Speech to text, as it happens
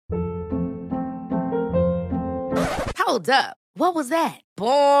Hold up. What was that?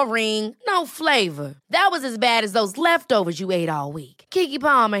 Boring. No flavor. That was as bad as those leftovers you ate all week. Keke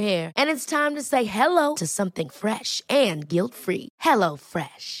Palmer here, and it's time to say hello to something fresh and guilt-free. Hello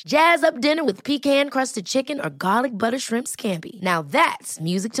Fresh. Jazz up dinner with pecan-crusted chicken or garlic butter shrimp scampi. Now that's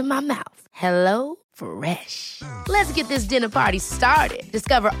music to my mouth. Hello Fresh. Let's get this dinner party started.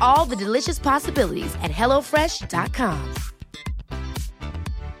 Discover all the delicious possibilities at hellofresh.com.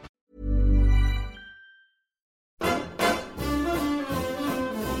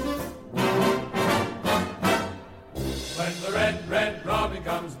 When the red, red robin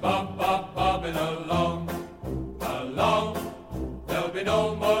comes bobbing along, there'll be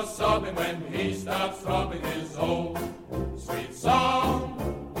no more sobbing when he starts throbbing his old sweet song.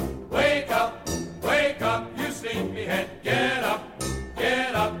 Wake up, you sleepyhead, get up,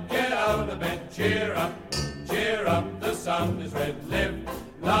 get out of bed, cheer up, the sun is red, live,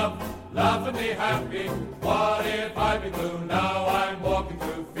 love and be happy. What if I be blue? Now I'm walking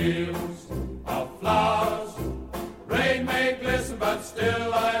through fields of flowers. Rain may glisten, but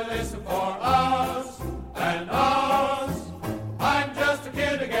still I listen for hours and hours. I'm just a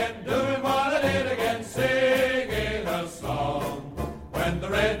kid again, doing what I did again, singing a song. When the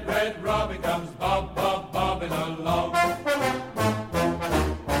red, red robin comes bobbing along.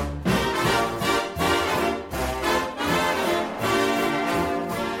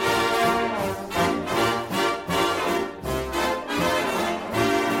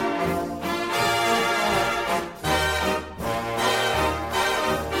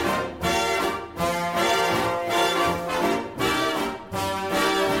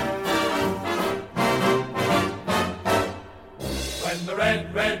 When the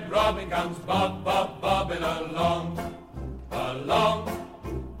red, red robin comes bobbing along.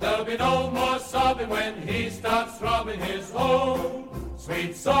 There'll be no more sobbing when he starts throbbing his own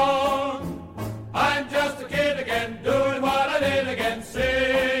sweet song. I'm just a kid again, doing what I did again,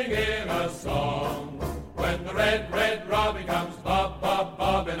 singing a song. When the red, red robin comes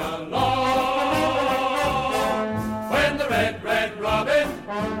bobbing along. When the red, red robin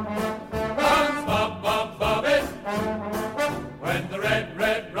comes bobbing. When the red,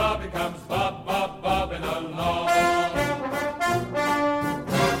 red robin comes bobbing along.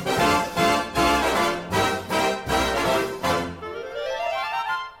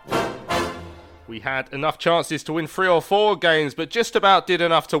 We had enough chances to win 3 or 4 games, but just about did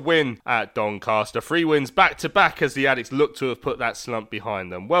enough to win at Doncaster. 3 wins back-to-back as the Addicts look to have put that slump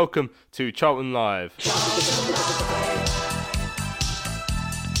behind them. Welcome to Charlton Live.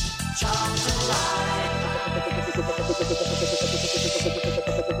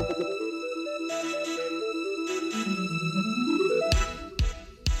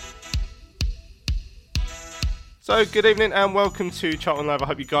 So, good evening and welcome to Charlton Live. I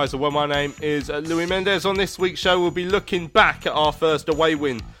hope you guys are well. My name is Louis Mendes. On this week's show, we'll be looking back at our first away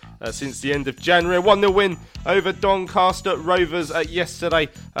win since the end of January. A 1-0 win over Doncaster Rovers yesterday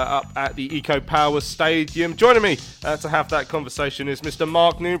up at the Eco Power Stadium. Joining me to have that conversation is Mr.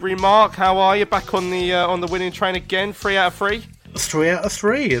 Mark Newbury. Mark, how are you? Back on the winning train again? 3 out of 3? 3 out of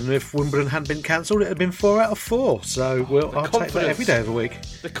 3, and if Wimbledon hadn't been cancelled, it had been 4 out of 4. So I'll take that every day of the week.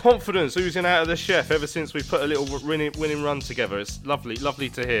 The confidence oozing out of the chef ever since we put a little winning run together. It's lovely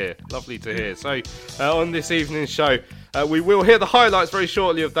to hear. So on this evening's show, we will hear the highlights very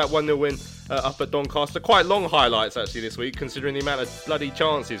shortly of that 1-0 win up at Doncaster. Quite long highlights actually this week, considering the amount of bloody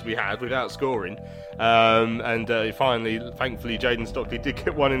chances we had without scoring. Finally, thankfully, Jayden Stockley did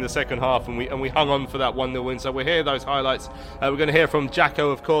get one in the second half, and we hung on for that 1-0 win. So we'll hear those highlights. We're going to hear from Jacko,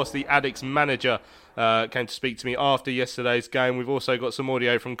 of course, the Addicts manager. Came to speak to me after yesterday's game. We've also got some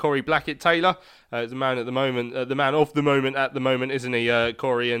audio from Corey Blackett-Taylor, the man of the moment, at the moment, isn't he,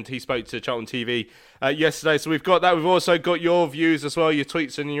 Corey? And he spoke to Charlton TV yesterday. So we've got that. We've also got your views as well, your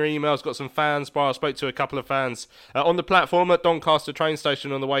tweets and your emails. Got some fans. I spoke to a couple of fans on the platform at Doncaster train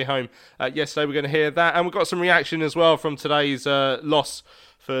station on the way home yesterday. We're going to hear that, and we've got some reaction as well from today's loss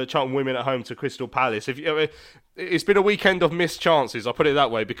for Charlton women at home to Crystal Palace. It's been a weekend of missed chances, I'll put it that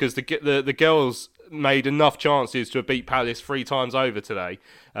way, because the girls made enough chances to have beat Palace 3 times over today,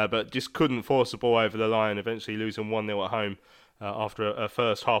 but just couldn't force the ball over the line, eventually losing 1-0 at home after a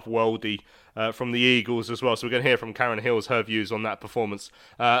first half worldie from the Eagles as well. So we're going to hear from Karen Hills, her views on that performance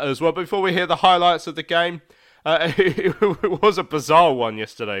as well. But before we hear the highlights of the game, it was a bizarre one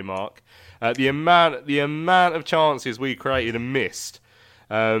yesterday, Mark. The amount of chances we created and missed.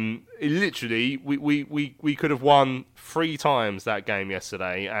 Literally, we could have won 3 times that game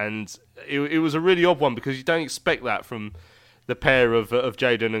yesterday, and it was a really odd one because you don't expect that from the pair of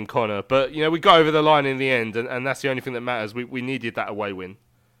Jayden and Connor. But we got over the line in the end, and that's the only thing that matters. We needed that away win.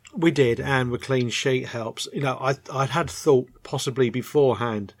 We did, and the clean sheet helps. You know, I'd had thought possibly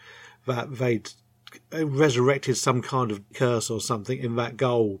beforehand that they'd resurrected some kind of curse or something in that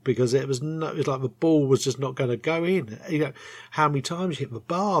goal, because it was like the ball was just not going to go in. You know, how many times you hit the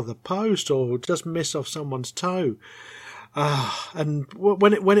bar, the post, or just miss off someone's toe. And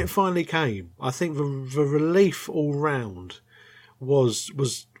when it finally came, I think the relief all round was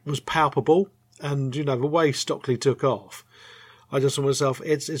palpable, and you know, the way Stockley took off, I just thought to myself,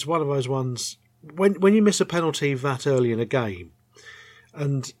 it's one of those ones when you miss a penalty that early in a game.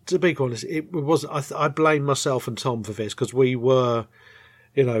 And to be honest, it was. I blame myself and Tom for this, because we were,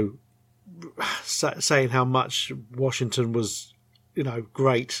 you know, saying how much Washington was, you know,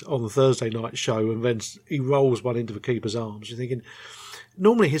 great on the Thursday night show, and then he rolls one into the keeper's arms. You're thinking,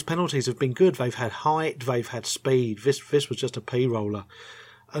 normally his penalties have been good. They've had height, they've had speed. This was just a p-roller,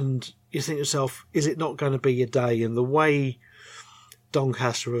 and you think to yourself, is it not going to be a day? And the way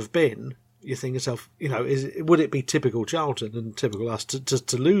Doncaster have been, you think to yourself, you know, would it be typical Charlton and typical us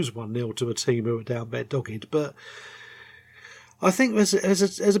to lose 1-0 to a team who are down there dogged? But I think there's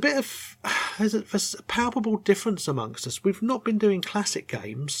a palpable difference amongst us. We've not been doing classic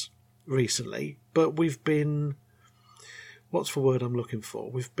games recently, but we've been, what's the word I'm looking for?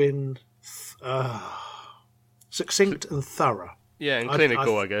 We've been succinct and thorough. Yeah, and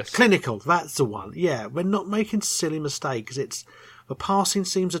clinical, I guess. Clinical, that's the one. Yeah, we're not making silly mistakes. The passing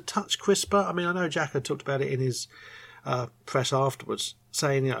seems a touch crisper. I mean, I know Jack had talked about it in his press afterwards,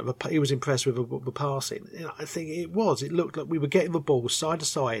 saying, you know, he was impressed with the passing. You know, I think it was. It looked like we were getting the ball side to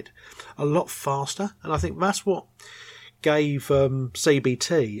side a lot faster, and I think that's what gave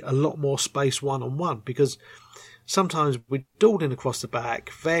CBT a lot more space one-on-one, because sometimes we're dawdling across the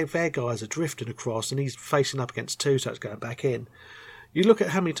back, their guys are drifting across, and he's facing up against two, so it's going back in. You look at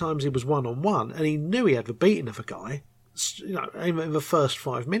how many times he was one-on-one, and he knew he had the beating of a guy. You know, in the first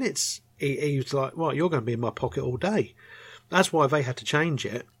 5 minutes, he was like, well, you're going to be in my pocket all day. That's why they had to change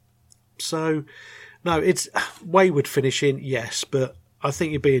it. So, no, it's wayward finishing, yes, but I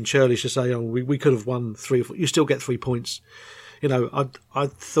think you're being churlish to say, oh, we could have won 3 or 4. You still get 3 points. You know, I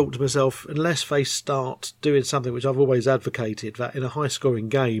thought to myself, unless they start doing something which I've always advocated, that in a high-scoring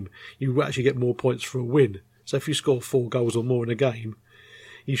game, you actually get more points for a win. So if you score 4 goals or more in a game,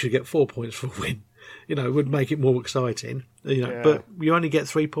 you should get 4 points for a win. You know, it would make it more exciting. You know, yeah. But you only get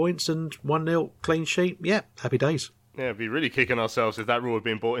 3 points and 1-0 clean sheet. Yeah, happy days. Yeah, it'd be really kicking ourselves if that rule had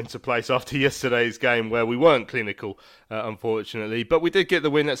been brought into place after yesterday's game, where we weren't clinical, unfortunately. But we did get the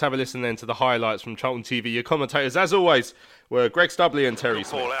win. Let's have a listen then to the highlights from Charlton TV. Your commentators, as always, were Greg Stubley and Terry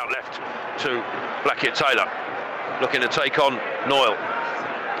Smith. Ball out left to Blackett-Taylor, looking to take on Noyle.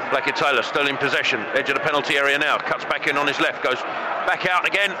 Blackett-Taylor still in possession, edge of the penalty area now, cuts back in on his left, goes back out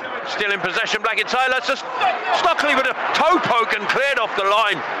again, still in possession, Blackett-Taylor, Stockley with a toe poke and cleared off the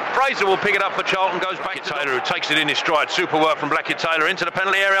line. Fraser will pick it up for Charlton, goes back to Taylor, who takes it in his stride. Super work from Blackett-Taylor into the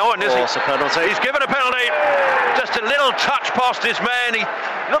penalty area. Oh, and is he? Penalty. He's given a penalty, just a little touch past his man. He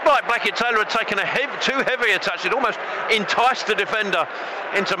looked like Blackett-Taylor had taken too heavy a touch. It almost enticed the defender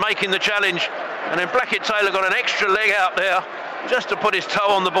into making the challenge, and then Blackett-Taylor got an extra leg out there just to put his toe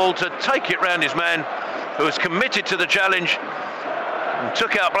on the ball to take it round his man, who was committed to the challenge, and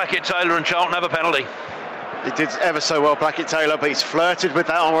took out Blackett-Taylor, and Charlton have a penalty. He did ever so well, Blackett-Taylor, but he's flirted with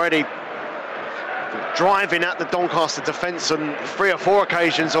that already. Driving at the Doncaster defence on 3 or 4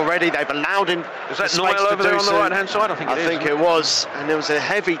 occasions already. They've allowed him. Was that Noyle over there on the right-hand side? I think it was, and there was a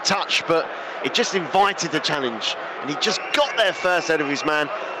heavy touch, but it just invited the challenge, and he just got there first ahead of his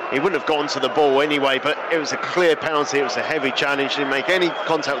man. He wouldn't have gone to the ball anyway, but it was a clear penalty. It was a heavy challenge. Didn't make any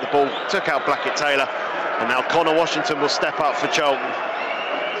contact with the ball. Took out Blackett-Taylor, and now Connor Washington will step up for Charlton.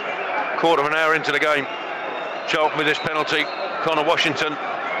 Quarter of an hour into the game, Charlton with this penalty. Connor Washington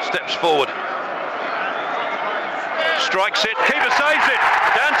steps forward, strikes it. Keeper saves it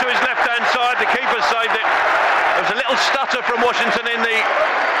down to his left-hand side. The keeper saved it. There was a little stutter from Washington in the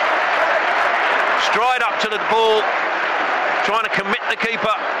stride up to the ball, trying to commit the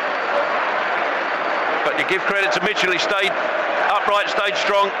keeper, but you give credit to Mitchell. He stayed upright, stayed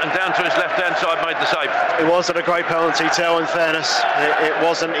strong, and down to his left-hand side made the save. It wasn't a great penalty, Tell, in fairness. It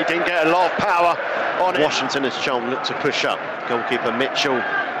wasn't. He didn't get a lot of power on it. Washington as Charlton looked to push up. Goalkeeper Mitchell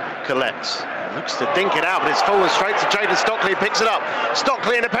collects. Looks to dink it out, but it's fallen straight to Jayden Stockley. Picks it up.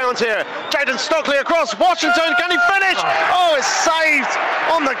 Stockley in the penalty area. Jayden Stockley across. Washington, can he finish? Oh, it's saved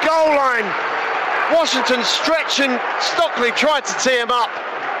on the goal line. Washington stretching. Stockley tried to tee him up.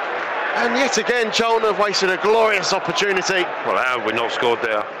 And yet again, Charlton have wasted a glorious opportunity. Well, how have we not scored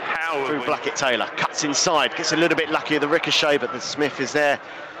there? Through Blackett-Taylor. Cuts inside. Gets a little bit lucky with the ricochet, but the Smith is there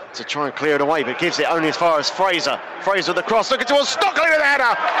to try and clear it away, but gives it only as far as Fraser. Fraser with the cross, looking towards Stockley with the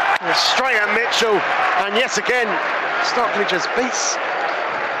header. Straight at Mitchell, and yet again, Stockley just beats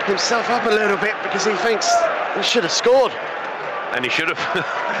himself up a little bit because he thinks he should have scored. And he should have.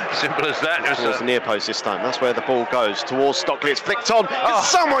 Simple as that. Towards the near post this time. That's where the ball goes. Towards Stockley. It's flicked on. Can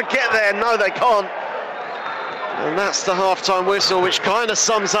someone get there? No, they can't. And that's the half-time whistle, which kind of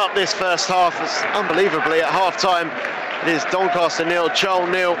sums up this first half. It's unbelievably, at half-time, it is Doncaster 0,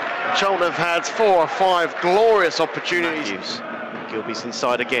 Charlton 0. Charlton have had 4 or 5 glorious opportunities. Gilby's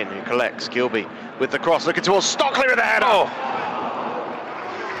inside again, who collects. Gilby with the cross, looking towards Stockley with the header.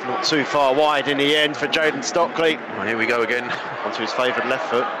 Not too far wide in the end for Jayden Stockley. Well, here we go again. Onto his favoured left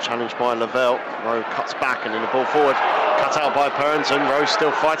foot, challenged by Lavelle. Rowe cuts back and then the ball forward. Cut out by Purrington. Rowe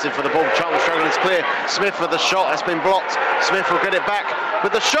still fighting for the ball. Charlton struggling, it's clear. Smith with the shot, has been blocked. Smith will get it back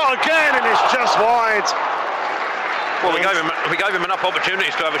with the shot again, and it's just wide. Well, we gave him enough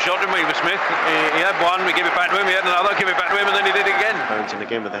opportunities to have a shot, didn't we, with Smith? He had one, we give it back to him, he had another, give it back to him, and then he did it again. Purrington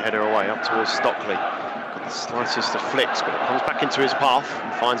again with the header away, up towards Stockley. Got the slightest of flicks, but it comes back into his path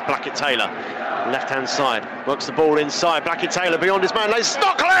and finds Blackett-Taylor. Left-hand side, works the ball inside. Blackett-Taylor beyond his man, lays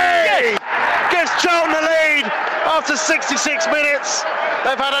Stockley! Gives Charlton the lead after 66 minutes.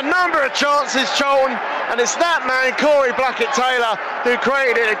 They've had a number of chances, Charlton, and it's that man, Corey Blackett-Taylor, who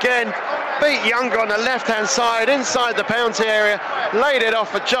created it again. Beat Younger on the left-hand side, inside the penalty area, laid it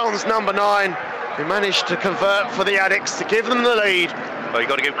off for Charlton's number 9, who managed to convert for the Addicts to give them the lead. Well, you've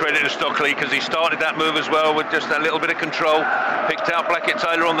got to give credit to Stockley because he started that move as well with just a little bit of control. Picked out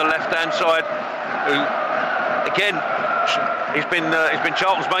Blackett-Taylor on the left-hand side, who, again, he's been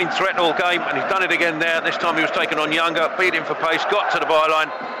Charlton's main threat all game, and he's done it again there. This time he was taken on Younger, beat him for pace, got to the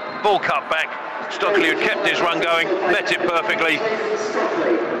byline, ball cut back. Stockley, who kept his run going, met it perfectly,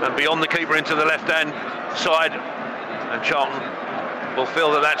 and beyond the keeper into the left-hand side. And Charlton will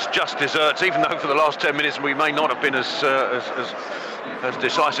feel that that's just desserts, even though for the last 10 minutes we may not have been as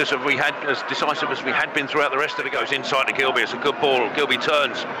decisive as we had been throughout the rest of it. Goes inside to Gilby. It's a good ball. Gilby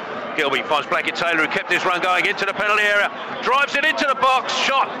turns. Gilby finds Blackett-Taylor, who kept his run going into the penalty area, drives it into the box.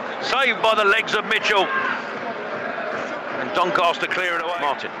 Shot saved by the legs of Mitchell, and Doncaster clear it away.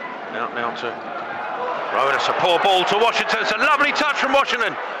 Martin out now to Rowan. It's a poor ball to Washington. It's a lovely touch from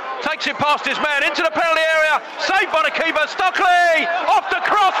Washington. Takes it past his man into the penalty area. Saved by the keeper. Stockley off the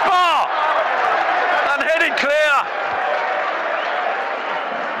crossbar and headed clear.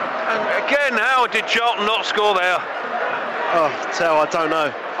 And again, how did Charlton not score there? Oh, I don't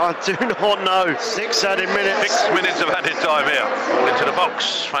know. I do not know. 6 added minutes. 6 minutes of added time here. Ball into the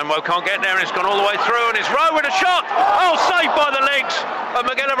box. Fanwo can't get there, and it's gone all the way through, and it's Rowe with a shot. Oh, saved by the legs of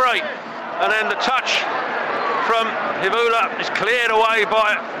McGillivray. And then the touch from Hivula is cleared away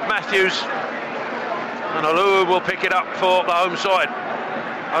by Matthews. And Alou will pick it up for the home side.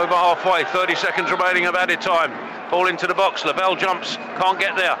 Over halfway, 30 seconds remaining of added time. Ball into the box. Lavelle jumps, can't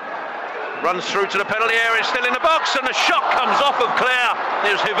get there. Runs through to the penalty area, still in the box, and the shot comes off of Clare.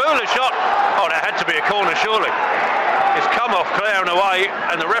 There's Hivula's shot. Oh, that had to be a corner, surely. It's come off Clare and away,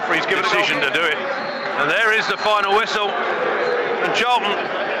 and the referee's given a decision to do it. And there is the final whistle. And Charlton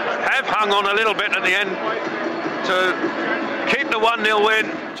have hung on a little bit at the end to keep the 1-0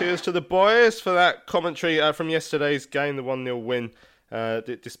 win. Cheers to the boys for that commentary from yesterday's game, the 1-0 win.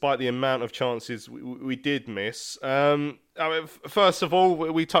 Despite the amount of chances we did miss. I mean, first of all,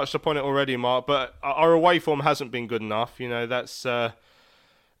 we touched upon it already, Mark, but our away form hasn't been good enough. You know, that's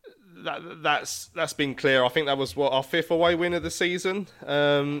been clear. I think that was our 5th away win of the season,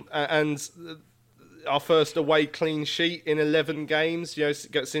 and our first away clean sheet in 11 games. You know,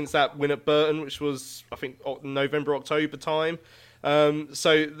 since that win at Burton, which was I think November, October time.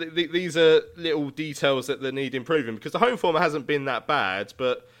 So these are little details that need improving because the home form hasn't been that bad,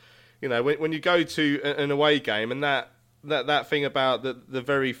 but you know when you go to an away game and that thing about the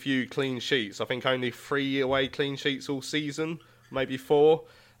very few clean sheets, I think only 3 away clean sheets all season, maybe 4.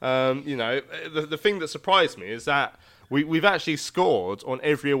 You know, the thing that surprised me is that we've actually scored on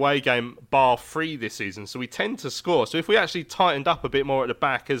every away game bar 3 this season, so we tend to score. So if we actually tightened up a bit more at the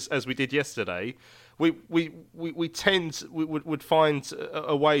back as we did yesterday, we would find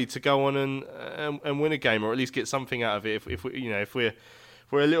a way to go on and win a game, or at least get something out of it if we're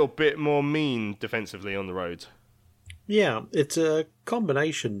a little bit more mean defensively on the road. Yeah, it's a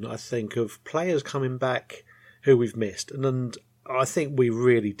combination, I think, of players coming back who we've missed, and I think we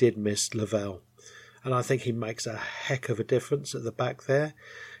really did miss Lavelle, and I think he makes a heck of a difference at the back there.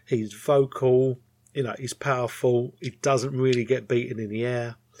 He's vocal, you know, he's powerful. He doesn't really get beaten in the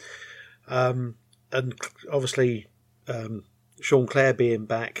air. And obviously, Sean Clare being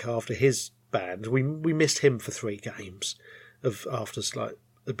back after his ban, we missed him for 3 games after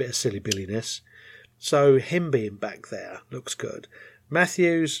a bit of silly billiness. So him being back there looks good.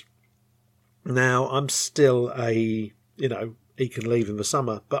 Matthews, Now, I'm still he can leave in the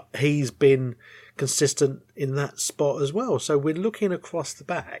summer, but he's been consistent in that spot as well. So we're looking across the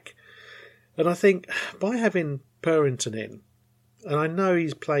back. And I think by having Purrington in, and I know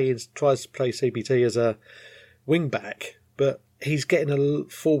tries to play CBT as a wing back, but he's getting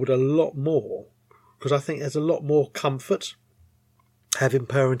forward a lot more, because I think there's a lot more comfort having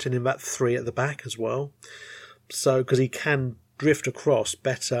Purrington in that 3 at the back as well. So, because he can drift across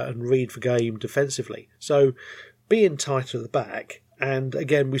better and read the game defensively. So, being tighter at the back, and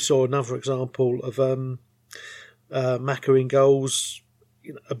again, we saw another example of Maka in goals'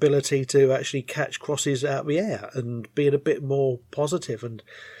 ability to actually catch crosses out of the air and being a bit more positive. And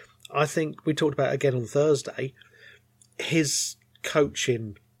I think we talked about it again on Thursday, his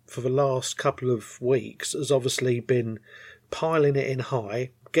coaching for the last couple of weeks has obviously been piling it in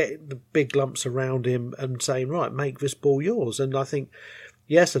high, getting the big lumps around him and saying, right, make this ball yours. And I think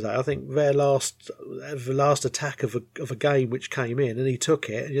yesterday, their the last attack of a game which came in, and he took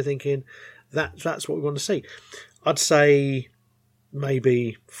it, and you're thinking that's what we want to see. I'd say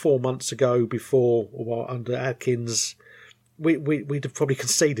maybe 4 months ago, before or under Adkins, we'd have probably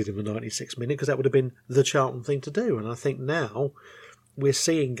conceded in the 96th minute, because that would have been the Charlton thing to do. And I think now we're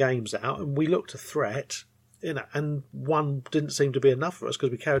seeing games out, and we looked a threat, and one didn't seem to be enough for us because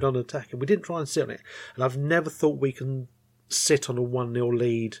we carried on attacking. We didn't try and sit on it. And I've never thought we can sit on a 1-0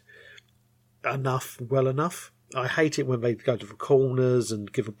 lead well enough. I hate it when they go to the corners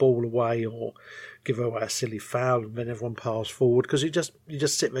and give a ball away or give away a silly foul and then everyone piles forward, because you just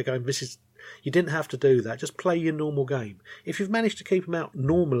sit there going, you didn't have to do that. Just play your normal game. If you've managed to keep them out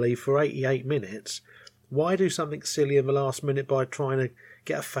normally for 88 minutes, why do something silly in the last minute by trying to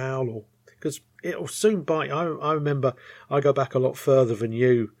get a foul? Because it'll soon bite. I remember, I go back a lot further than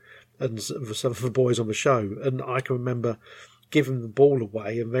you and some of the boys on the show, and I can remember giving the ball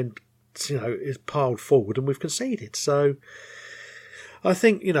away and then it's piled forward and we've conceded. So I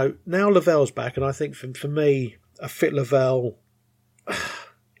think now Lavelle's back, and I think for me a fit Lavelle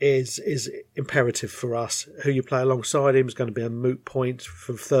is imperative for us. Who you play alongside him is going to be a moot point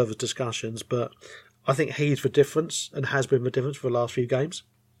for further discussions, but I think he's the difference and has been the difference for the last few games.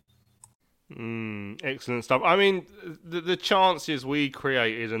 Excellent stuff. I mean, the chances we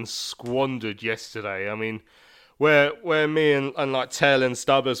created and squandered yesterday, I mean, where me and like Tell and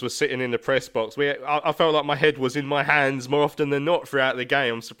Stubbers were sitting in the press box, I felt like my head was in my hands more often than not throughout the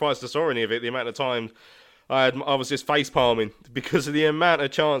game. I'm surprised I saw any of it, the amount of times I was just face palming because of the amount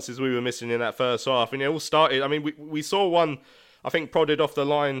of chances we were missing in that first half. And it all started, I mean, we saw one, I think, prodded off the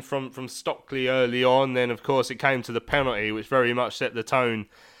line from Stockley early on. Then, of course, it came to the penalty, which very much set the tone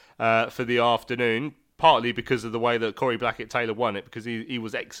for the afternoon, partly because of the way that Corey Blackett-Taylor won it, because he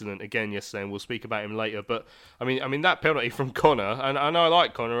was excellent again yesterday, and we'll speak about him later. But I mean that penalty from Connor, and I know I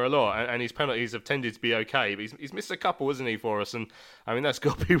like Connor a lot, and his penalties have tended to be okay, but he's missed a couple, hasn't he, for us? And I mean that's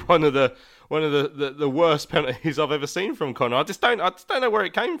got to be one of the worst penalties I've ever seen from Connor. I just don't know where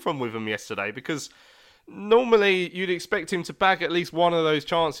it came from with him yesterday, because normally you'd expect him to bag at least one of those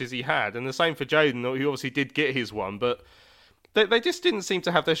chances he had, and the same for Jaden. He obviously did get his one, but they just didn't seem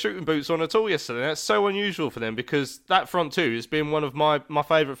to have their shooting boots on at all yesterday. That's so unusual for them, because that front two has been one of my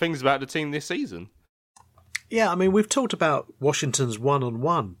favourite things about the team this season. Yeah, I mean, we've talked about Washington's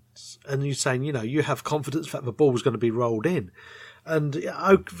one-on-ones, and you're saying, you have confidence that the ball's going to be rolled in. And,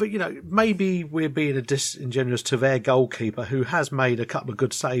 maybe we're being a disingenuous to their goalkeeper, who has made a couple of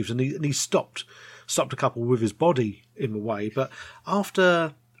good saves, and he stopped a couple with his body in the way. But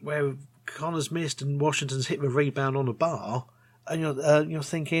after where Connor's missed and Washington's hit the rebound on a bar, and you're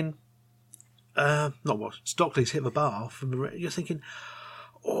thinking, Stockley's hit the bar you're thinking,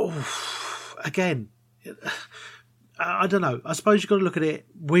 again, I don't know. I suppose you've got to look at it.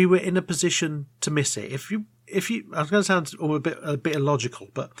 We were in a position to miss it. If you, I was going to sound a bit illogical,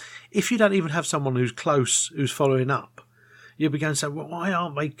 but if you don't even have someone who's close, who's following up, you'll be going to say, well, why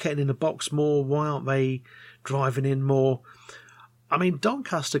aren't they getting in the box more? Why aren't they driving in more? I mean,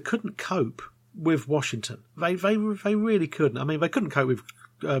 Doncaster couldn't cope with Washington. They really couldn't. I mean, they couldn't cope with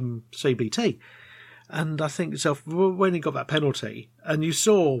CBT. And I think yourself, when he got that penalty, and you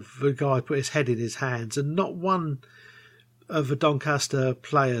saw the guy put his head in his hands, and not one of the Doncaster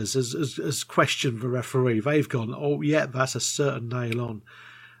players has questioned the referee. They've gone, oh, yeah, that's a certain nail on.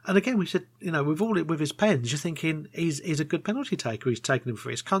 And again, we said, with his pens, you're thinking he's a good penalty taker. He's taken them for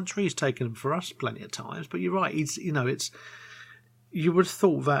his country. He's taken them for us plenty of times. But you're right. You would have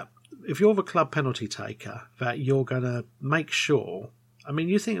thought that if you're the club penalty taker, that you're going to make sure. I mean,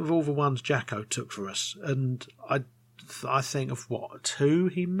 you think of all the ones Jacko took for us, and I think of 2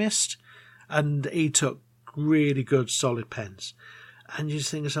 he missed, and he took really good, solid pens. And you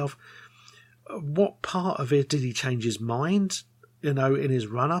just think to yourself, what part of it did he change his mind? In his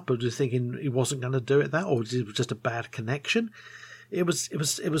run up, or was he thinking he wasn't going to do it or was it just a bad connection? It was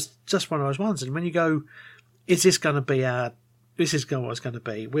just one of those ones. And when you go, is this going to be what it's going to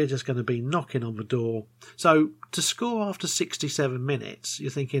be? We're just going to be knocking on the door. So to score after 67 minutes, you're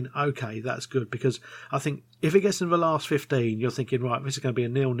thinking, okay, that's good, because I think if it gets in the last 15, you're thinking, right, this is going to be a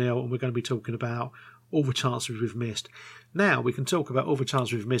 0-0, and we're going to be talking about all the chances we've missed. Now we can talk about all the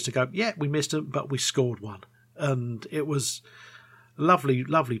chances we've missed and go, yeah, we missed them, but we scored one, and it was lovely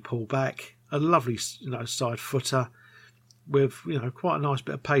pullback, a lovely side footer with quite a nice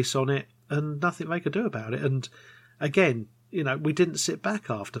bit of pace on it, and nothing they could do about it. And again, we didn't sit back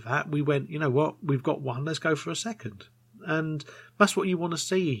after that. We went, you know what, we've got one, let's go for a second. And that's what you want to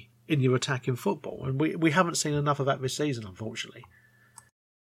see in your attacking football. And we haven't seen enough of that this season, unfortunately.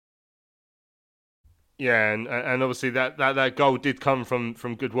 Yeah, and obviously that goal did come from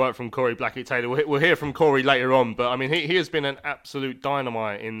good work from Corey Blackett-Taylor. We'll hear from Corey later on, but I mean he has been an absolute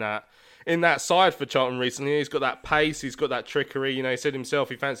dynamite in that side for Charlton recently. He's got that pace, he's got that trickery. He said himself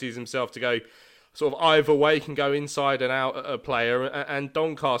he fancies himself to go sort of either way, can go inside and out a player. And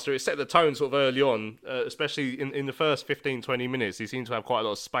Doncaster, it set the tone sort of early on, especially in the first 15-20 minutes. He seemed to have quite a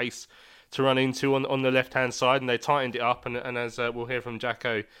lot of space to run into on the left-hand side, and they tightened it up. And as we'll hear from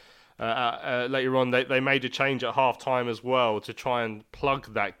Jacko later on, they made a change at half-time as well to try and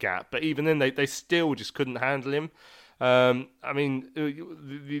plug that gap. But even then, they still just couldn't handle him. I mean,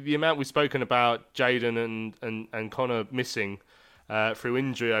 the amount we've spoken about Jayden and Connor missing through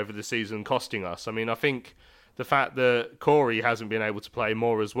injury over the season costing us. I mean, I think the fact that Corey hasn't been able to play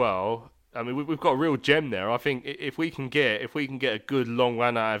more as well, I mean, we've got a real gem there. I think if we can get a good long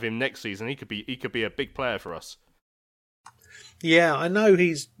run out of him next season, he could be a big player for us. Yeah, I know he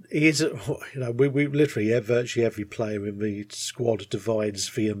is. We literally have virtually every player in the squad divides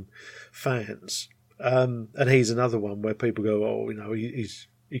the fans, and he's another one where people go, oh,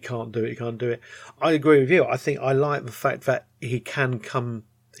 he can't do it. I agree with you. I think I like the fact that he can come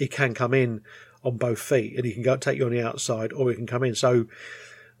in on both feet, and he can go take you on the outside, or he can come in. So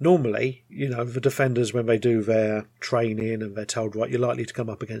normally, the defenders, when they do their training and they're told, right, you're likely to come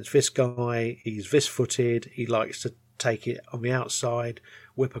up against this guy, he's this footed, he likes to take it on the outside,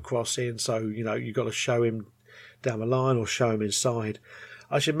 whip across in, so you've got to show him down the line or show him inside.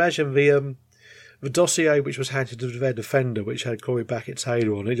 I should imagine the dossier which was handed to their defender, which had Corey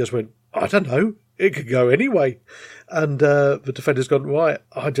Blackett-Taylor on, it just went, I don't know, it could go anyway. And the defender's gone, right,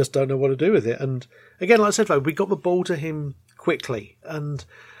 I just don't know what to do with it. And again, like I said, we got the ball to him quickly. And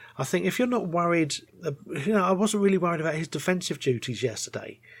I think if you're not worried, I wasn't really worried about his defensive duties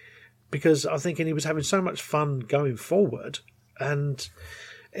yesterday, because I'm thinking he was having so much fun going forward. And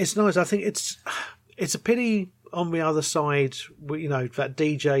it's nice. I think it's a pity on the other side, that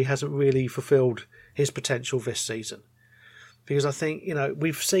DJ hasn't really fulfilled his potential this season, because I think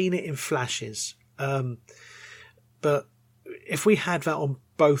we've seen it in flashes, but if we had that on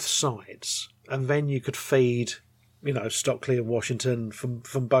both sides, and then you could feed Stockley and Washington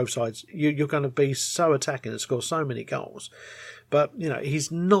from both sides, you're going to be so attacking and score so many goals. But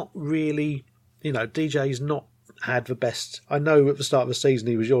he's not really, DJ's not had the best. I know at the start of the season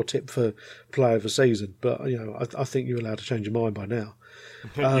he was your tip for player of the season, but I think you're allowed to change your mind by now.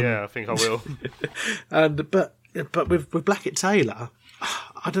 Yeah, I think I will. But with Blackett-Taylor,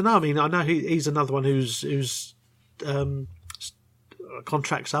 I don't know. I mean, I know he's another one whose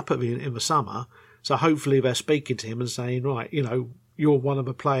contract's up in the summer, so hopefully they're speaking to him and saying, right, you're one of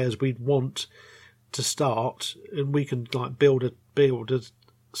the players we'd want to start, and we can build a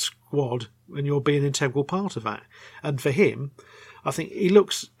squad, and you'll be an integral part of that. And for him, I think he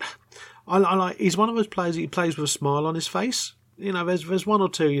looks. I like. He's one of those players that he plays with a smile on his face. There's one or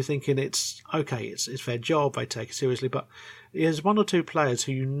two you're thinking it's okay, it's their job, they take it seriously, but there's one or two players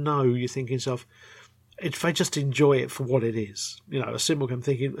who you think to yourself, if they just enjoy it for what it is. A simple game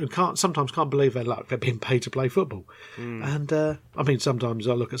thinking, sometimes can't believe their luck, they're being paid to play football. And I mean, sometimes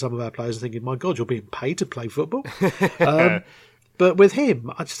I look at some of our players and thinking, my God, you're being paid to play football. But with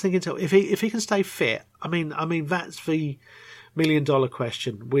him, I just think if he can stay fit, I mean that's the $1 million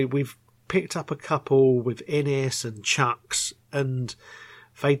question. We've picked up a couple with Innes and Chucks, and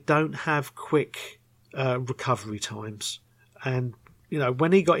they don't have quick recovery times. And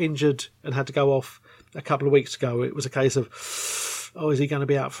when he got injured and had to go off a couple of weeks ago, it was a case of, is he going to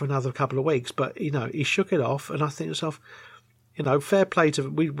be out for another couple of weeks? But he shook it off, and I think to myself, fair play to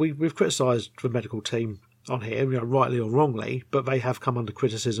we've criticised the medical team on here, rightly or wrongly, but they have come under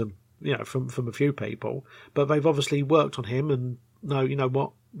criticism, from a few people. But they've obviously worked on him, and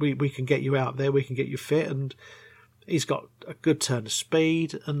what, we can get you out there, we can get you fit, and he's got a good turn of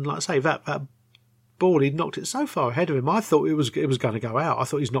speed, and like I say, that ball, he'd knocked it so far ahead of him. I thought it was going to go out. I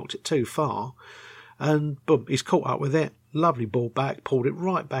thought he's knocked it too far. And boom, he's caught up with it. Lovely ball back, pulled it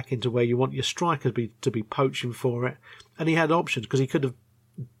right back into where you want your striker to be poaching for it. And he had options because he could have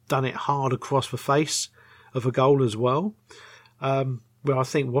done it hard across the face of a goal as well. Where I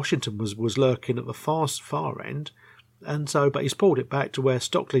think Washington was lurking at the far end. And so, but he's pulled it back to where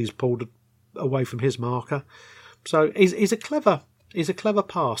Stockley's pulled away from his marker. So he's a clever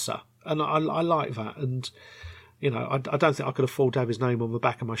passer, and I like that. And I don't think I could afford to have his name on the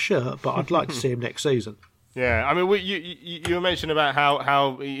back of my shirt, but I'd like to see him next season. Yeah, I mean, you were mentioning about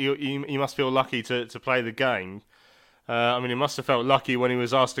how you must feel lucky to play the game. I mean, he must have felt lucky when he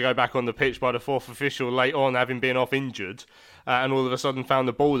was asked to go back on the pitch by the fourth official late on, having been off injured, and all of a sudden found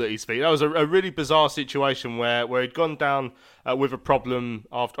the ball at his feet. That was a really bizarre situation where he'd gone down with a problem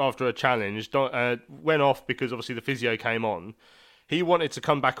after a challenge, went off because obviously the physio came on. He wanted to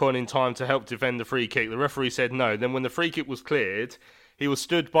come back on in time to help defend the free kick. The referee said no. Then when the free kick was cleared, he was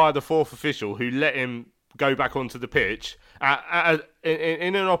stood by the fourth official who let him go back onto the pitch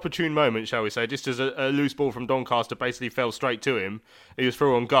in an opportune moment, shall we say, just as a loose ball from Doncaster basically fell straight to him. He was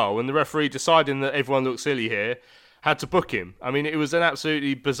through on goal, and the referee, deciding that everyone looked silly here, had to book him. I mean, it was an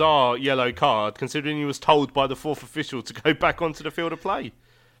absolutely bizarre yellow card, considering he was told by the fourth official to go back onto the field of play.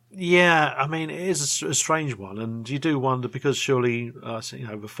 Yeah, I mean, it is a strange one, and you do wonder, because surely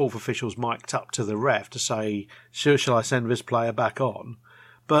the fourth official's mic'd up to the ref to say, shall I send this player back on?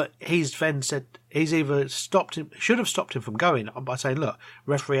 But he's then said he's either should have stopped him from going by saying, look,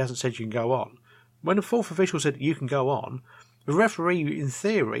 referee hasn't said you can go on. When the fourth official said you can go on, the referee, in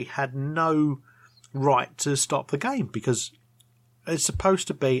theory, had no right to stop the game, because it's supposed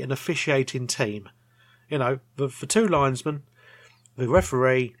to be an officiating team. For two linesmen, the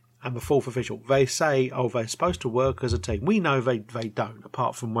referee and the fourth official, they say, they're supposed to work as a team. We know they don't,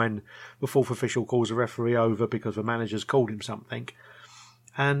 apart from when the fourth official calls the referee over because the manager's called him something.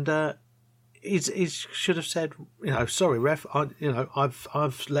 And he should have said, sorry, ref,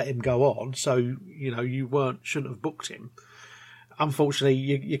 I've let him go on, so you shouldn't have booked him. Unfortunately,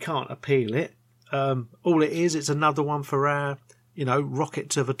 you can't appeal it. All it is, it's another one for our, rocket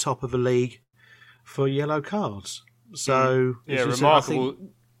to the top of the league for yellow cards. So yeah,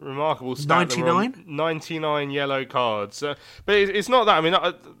 remarkable stat. 99? 99 yellow cards. But it's not that. I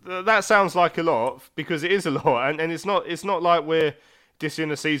mean, that sounds like a lot, because it is a lot, and it's not like we're just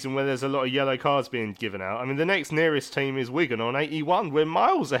in a season where there's a lot of yellow cards being given out. I mean, the next nearest team is Wigan on 81. We're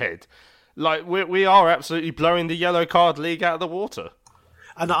miles ahead. Like, we are absolutely blowing the yellow card league out of the water.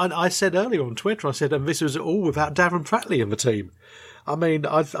 And I said earlier on Twitter, and this was all without Darren Pratley in the team. I mean,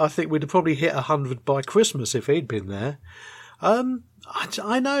 I think we'd have probably hit 100 by Christmas if he'd been there.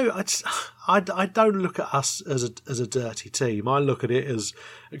 I know. I don't look at us as a dirty team. I look at it as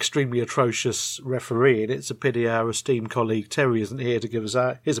extremely atrocious refereeing. It's a pity our esteemed colleague Terry isn't here to give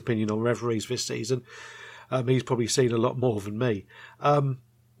us his opinion on referees this season. He's probably seen a lot more than me.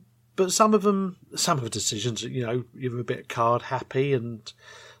 But some of the decisions, you're a bit card happy, and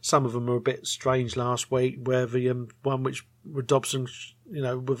some of them are a bit strange last week, where the one which with Dobson,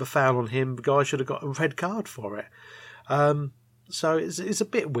 with a foul on him, the guy should have got a red card for it. So it's a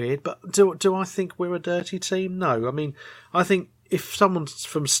bit weird, but do I think we're a dirty team? No. I mean, I think if someone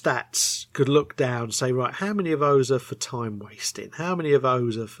from stats could look down and say, right, how many of those are for time wasting? How many of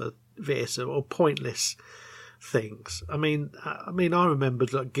those are for this or pointless things? I mean, I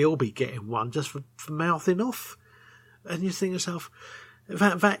remembered like Gilby getting one just for mouthing off, and you think to yourself,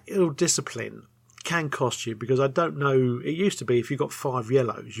 that ill discipline can cost you, because I don't know. It used to be if you got 5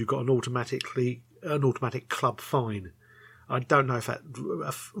 yellows, you got an automatic club fine. I don't know if that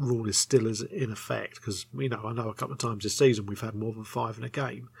rule is still in effect, because I know a couple of times this season we've had more than 5 in a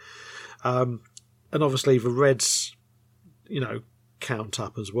game, and obviously the Reds, count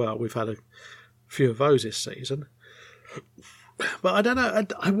up as well. We've had a few of those this season, but I don't know.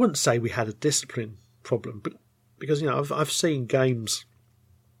 I wouldn't say we had a discipline problem, but because I've seen games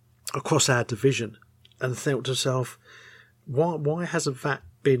across our division and thought to myself, why hasn't that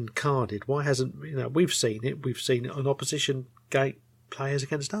been carded? Why hasn't we've seen it on opposition gate players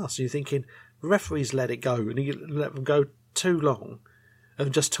against us? So you're thinking referees let it go, and you let them go too long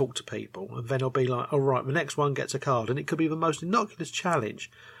and just talk to people, and then it'll be like, all right, the next one gets a card, and it could be the most innocuous challenge.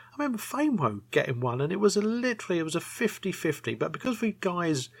 I remember Famewell getting one, and it was a 50-50, but because the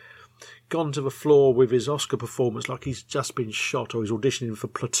guy's gone to the floor with his Oscar performance like he's just been shot, or he's auditioning for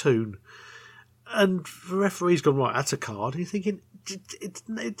Platoon, and the referee's gone, right, that's a card, and you're thinking,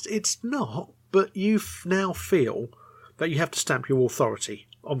 it's not, but you now feel that you have to stamp your authority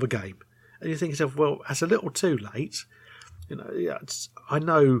on the game. And you think to yourself, well, that's a little too late. I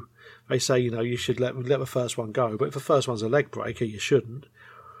know they say you should let the first one go, but if the first one's a leg breaker, you shouldn't.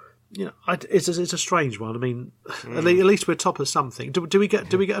 It's a strange one. I mean, at least we're top of something. Do we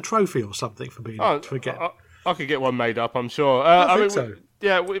get a trophy or something for being? I could get one made up, I'm sure. I think so.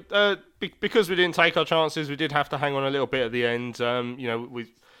 Because we didn't take our chances, we did have to hang on a little bit at the end.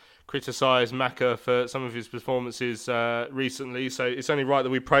 We criticised Macca for some of his performances recently, so it's only right that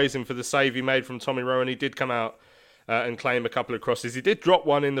we praise him for the save he made from Tommy Rowe, and he did come out and claim a couple of crosses. He did drop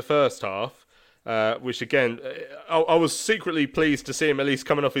one in the first half. Which again, I was secretly pleased to see him at least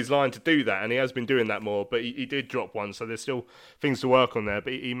coming off his line to do that, and he has been doing that more, but he did drop one, so there's still things to work on there.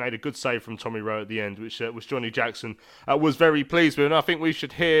 But he made a good save from Tommy Rowe at the end, which Johnny Jackson was very pleased with. And I think we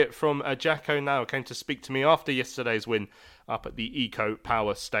should hear from Jacko now, who came to speak to me after yesterday's win up at the Eco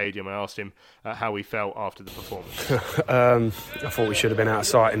Power Stadium. I asked him how he felt after the performance. I thought we should have been out of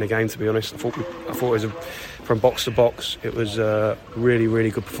sight in the game, to be honest. I thought it was from box to box. It was a really, really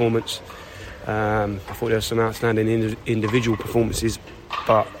good performance. I thought there were some outstanding individual performances,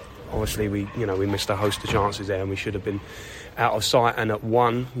 but obviously we missed a host of chances there, and we should have been out of sight. And at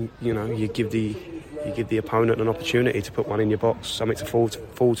one, you give the opponent an opportunity to put one in your box, something to fall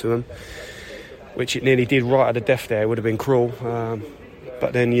to them, which it nearly did right at the death there. It would have been cruel,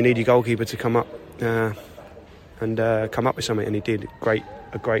 but then you need your goalkeeper to come up and come up with something, and he did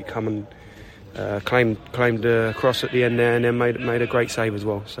a great come and claimed a cross at the end there, and then made a great save as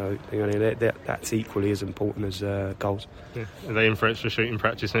well. So that's equally as important as goals. Yeah. Are they in for extra shooting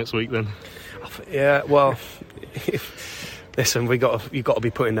practice next week then? Yeah, well, listen, you've got to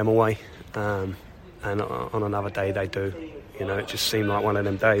be putting them away, and on another day they do. It just seemed like one of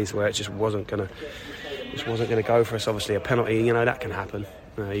them days where it just wasn't gonna go for us. Obviously, a penalty, that can happen.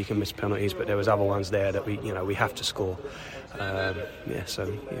 You can miss penalties, but there was other ones there that we have to score.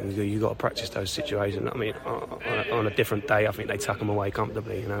 So you got to practice those situations. I mean, on a different day, I think they tuck them away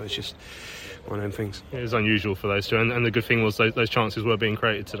comfortably. It's just one of them things. It was unusual for those two, and the good thing was those chances were being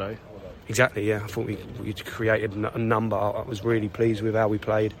created today. Exactly, yeah. I thought we created a number. I was really pleased with how we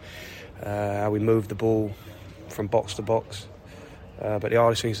played, how we moved the ball from box to box. But the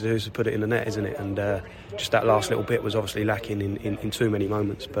hardest thing to do is to put it in the net, isn't it? And just that last little bit was obviously lacking in too many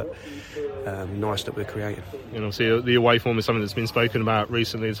moments, but nice that we're creating. And obviously the away form is something that's been spoken about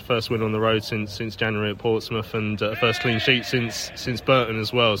recently. It's the first win on the road since January at Portsmouth, and first clean sheet since Burton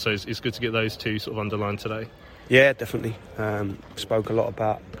as well, so it's good to get those two sort of underlined today. Yeah, definitely. Spoke a lot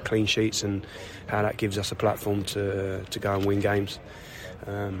about clean sheets and how that gives us a platform to go and win games.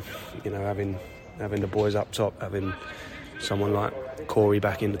 Having the boys up top, having someone like Corey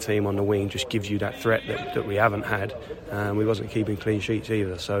back in the team on the wing just gives you that threat that we haven't had. We wasn't keeping clean sheets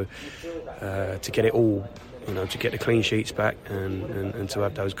either, so to get it all, to get the clean sheets back and to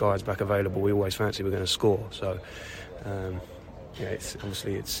have those guys back available, we always fancy we're going to score. So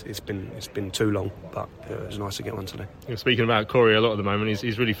it's been too long, but it was nice to get one today. Speaking about Corey a lot at the moment,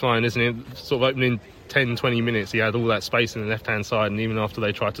 he's really flying, isn't he? Sort of opening 10-20 minutes, he had all that space in the left-hand side, and even after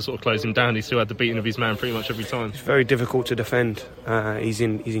they tried to sort of close him down, he still had the beating of his man pretty much every time. It's very difficult to defend. He's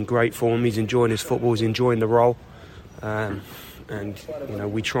in great form. He's enjoying his football. He's enjoying the role, and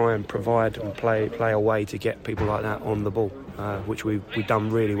we try and provide and play a way to get people like that on the ball, which we've done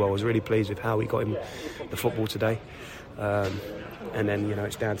really well. I was really pleased with how we got him the football today. And then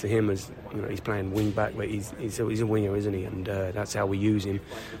it's down to him, as he's playing wing back, but he's a winger, isn't he? And that's how we use him.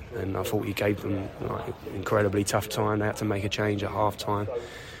 And I thought he gave them incredibly tough time. They had to make a change at half time,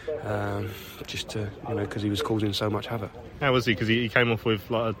 just to because he was causing so much havoc. How was he? Because he came off with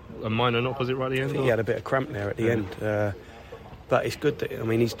like a minor knock, was it right at the end? I think he had a bit of cramp there at the end. But it's good that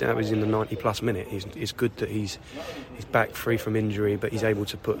that was in the 90-plus minute. It's good that he's back free from injury, but he's able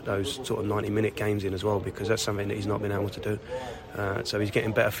to put those sort of 90-minute games in as well, because that's something that he's not been able to do. So he's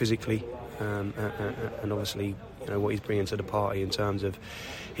getting better physically, and obviously what he's bringing to the party in terms of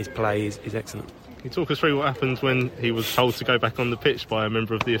his play is excellent. Can you talk us through what happened when he was told to go back on the pitch by a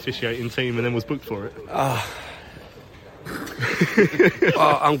member of the officiating team and then was booked for it?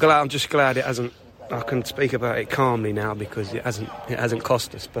 I'm just glad it hasn't. I can speak about it calmly now because it hasn't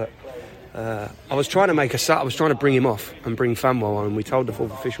cost us. But I was trying to bring him off and bring Fanwell on, and we told the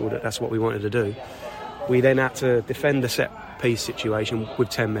fourth official that that's what we wanted to do. We then had to defend the set piece situation with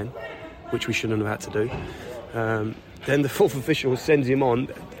 10 men, which we shouldn't have had to do. Then the fourth official sends him on,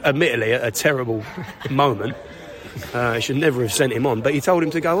 admittedly at a terrible moment. He should never have sent him on, but he told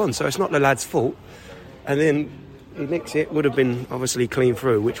him to go on, so it's not the lad's fault. And then he nicks it. Would have been obviously clean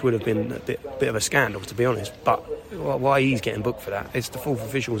through, which would have been a bit of a scandal, to be honest. But why he's getting booked for that? It's the fourth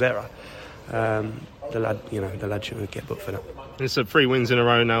official's error. the lad shouldn't get booked for that. It's 3 wins in a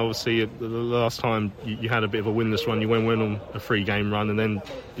row now. Obviously, the last time you had a bit of a winless run, you went on a 3-game run, and then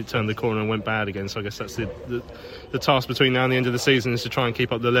you turned the corner and went bad again. So I guess that's the task between now and the end of the season, is to try and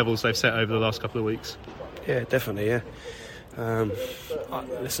keep up the levels they've set over the last couple of weeks. Yeah, definitely. Yeah.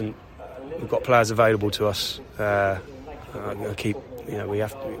 Listen, we've got players available to us. We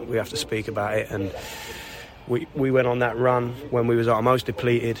have to speak about it, and we went on that run when we was our most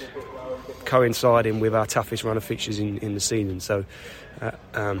depleted, coinciding with our toughest run of fixtures in the season. So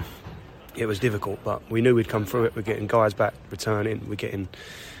it was difficult, but we knew we'd come through it. We're getting guys back returning. We're getting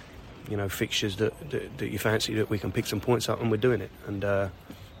fixtures that you fancy, that we can pick some points up, and we're doing it. And I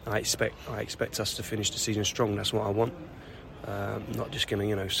expect us to finish the season strong. That's what I want. Not just going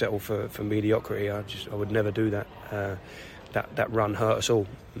to settle for mediocrity. I would never do that. That run hurt us all,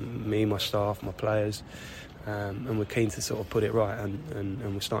 me, my staff, my players, and we're keen to sort of put it right,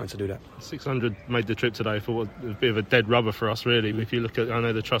 and we're starting to do that. 600 made the trip today for a bit of a dead rubber for us, really. If you look at, I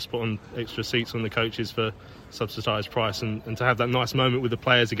know the Trust put on extra seats on the coaches for subsidised price, and to have that nice moment with the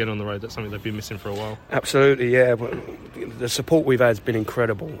players again on the road, that's something they've been missing for a while. Absolutely, yeah. The support we've had has been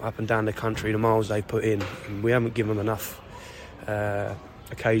incredible up and down the country, the miles they've put in. We haven't given them enough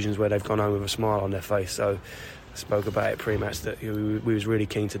occasions where they've gone home with a smile on their face. So I spoke about it pre-match that we was really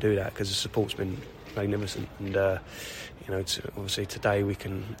keen to do that, because the support's been magnificent, and obviously today we've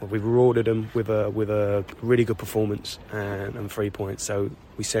rewarded them with a really good performance and 3 points, so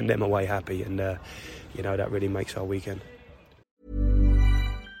we send them away happy, and that really makes our weekend.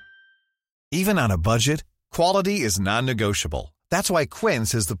 Even on a budget, quality is non-negotiable. That's why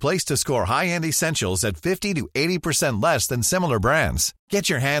Quince is the place to score high-end essentials at 50 to 80% less than similar brands. Get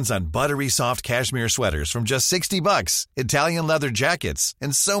your hands on buttery soft cashmere sweaters from just $60, Italian leather jackets,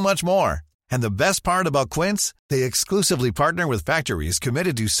 and so much more. And the best part about Quince, they exclusively partner with factories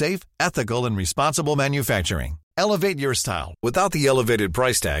committed to safe, ethical, and responsible manufacturing. Elevate your style without the elevated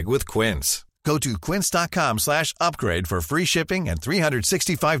price tag with Quince. Go to quince.com/upgrade for free shipping and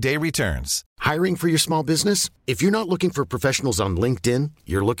 365-day returns. Hiring for your small business? If you're not looking for professionals on LinkedIn,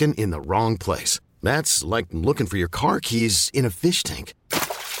 you're looking in the wrong place. That's like looking for your car keys in a fish tank.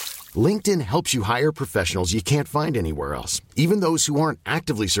 LinkedIn helps you hire professionals you can't find anywhere else, even those who aren't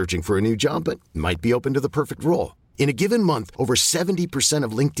actively searching for a new job but might be open to the perfect role. In a given month, over 70%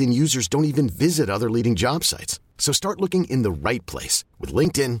 of LinkedIn users don't even visit other leading job sites. So start looking in the right place. With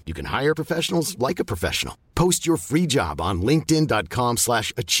LinkedIn, you can hire professionals like a professional. Post your free job on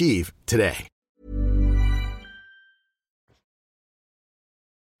linkedin.com/achieve today.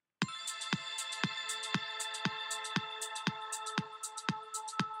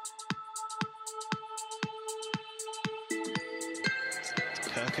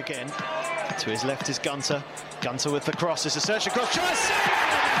 Kirk again. To his left is Gunter. Gunter with the cross. It's a search across. That's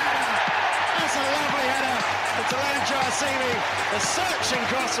a lovely header. It's Alain Jayasili. A searching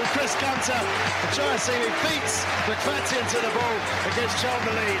cross from Chris Gunter. Jayasili beats McFadden to the ball against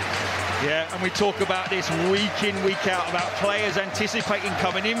Cheltenham lead. Yeah, and we talk about this week in, week out, about players anticipating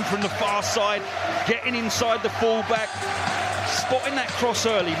coming in from the far side, getting inside the fullback, spotting that cross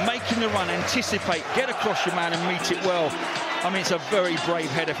early, making the run, anticipate, get across your man and meet it well. I mean, it's a very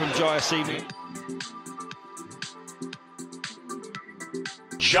brave header from Jayasili.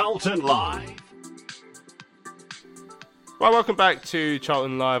 Charlton Live. Well, welcome back to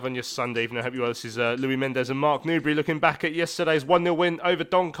Charlton Live on your Sunday evening. I hope you well. This is Louis Mendes and Mark Newbury looking back at yesterday's 1-0 win over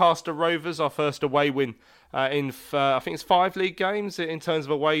Doncaster Rovers, our first away win in, I think it's 5 league games in terms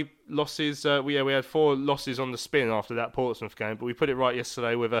of away losses. We had 4 losses on the spin after that Portsmouth game, but we put it right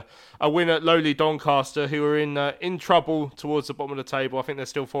yesterday with a win at lowly Doncaster, who are in trouble towards the bottom of the table. I think they're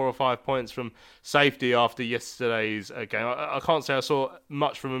still 4 or 5 points from safety after yesterday's game. I can't say I saw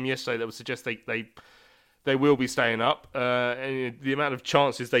much from them yesterday that would suggest they will be staying up. And the amount of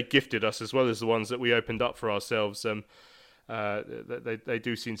chances they gifted us, as well as the ones that we opened up for ourselves, they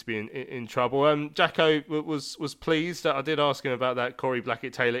do seem to be in trouble. Jacko was pleased. I did ask him about that Corey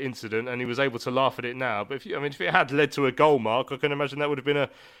Blackett-Taylor incident, and he was able to laugh at it now. But if it had led to a goal, Mark, I can imagine that would have been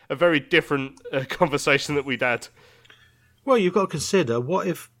a very different conversation that we'd had. Well, you've got to consider, what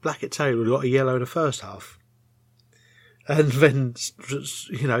if Blackett-Taylor got a yellow in the first half? And then,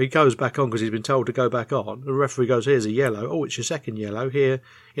 he goes back on because he's been told to go back on. The referee goes, here's a yellow. Oh, it's your second yellow. Here,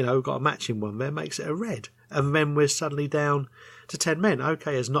 we've got a matching one there, makes it a red. And then we're suddenly down to 10 men.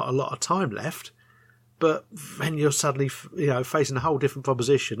 Okay, there's not a lot of time left, but then you're suddenly, facing a whole different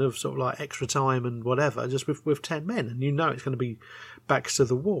proposition of sort of like extra time and whatever, just with 10 men. And it's going to be backs to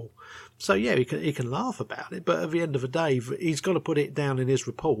the wall. So, yeah, he can laugh about it, but at the end of the day, he's got to put it down in his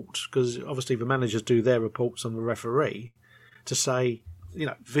report, because obviously the managers do their reports on the referee to say,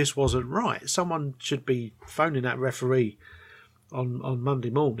 this wasn't right. Someone should be phoning that referee on Monday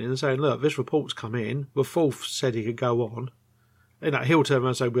morning and saying, look, this report's come in. The fourth said he could go on. He'll turn around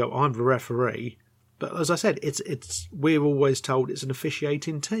and say, well, I'm the referee. But as I said, we're always told it's an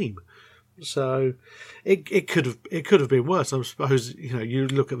officiating team. So it could have been worse. I suppose, you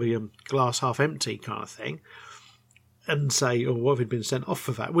look at the glass half empty kind of thing and say, oh, what have he been sent off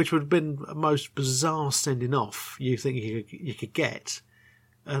for that? Which would have been the most bizarre sending off you think you could get.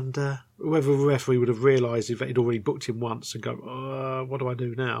 And whether the referee would have realised if he'd already booked him once and go, what do I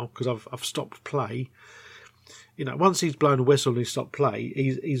do now? Because I've stopped play. Once he's blown a whistle and he's stopped play,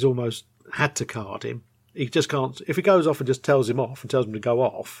 he's almost had to card him. He just can't. If he goes off and just tells him off and tells him to go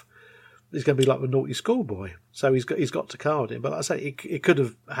off, he's going to be like the naughty schoolboy. So he's got to card him. But like I say, it could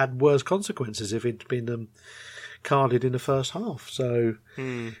have had worse consequences if he'd been carded in the first half. So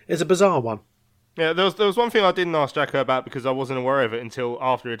it's a bizarre one. Yeah, there was one thing I didn't ask Jacko about because I wasn't aware of it until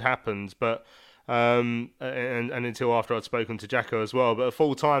after it happened, but and until after I'd spoken to Jacko as well. But at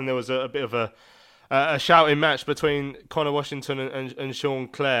full time there was a bit of a shouting match between Connor Washington and Sean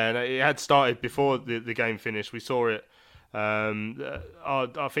Clare. And it had started before the game finished. We saw it.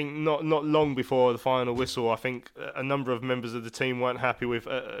 I think not long before the final whistle, I think a number of members of the team weren't happy with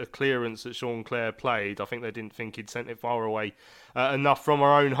a clearance that Sean Clare played. I think they didn't think he'd sent it far away enough from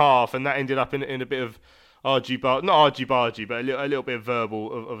our own half, and that ended up in a bit of not argy-bargy, but a little bit of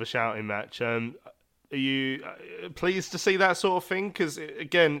verbal of a shouting match. Are you pleased to see that sort of thing? Because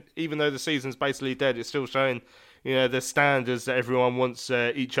again, even though the season's basically dead, it's still showing the standards that everyone wants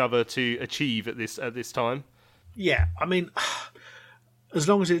each other to achieve at this time. Yeah, I mean, as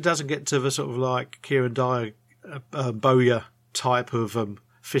long as it doesn't get to the sort of like Kieran Dyer, Bowyer type of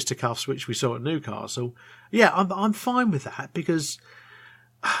fisticuffs which we saw at Newcastle, yeah, I'm fine with that, because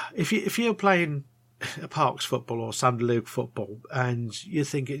if you're playing Parks football or Sunday League football and you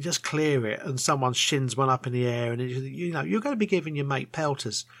think just clear it and someone shins one up in the air and you're going to be giving your mate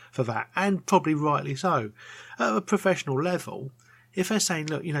pelters for that, and probably rightly so. At a professional level, if they're saying,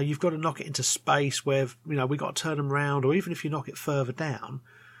 look, you've got to knock it into space where, we've got to turn them round, or even if you knock it further down.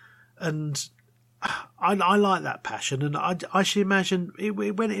 And I like that passion. And I should imagine it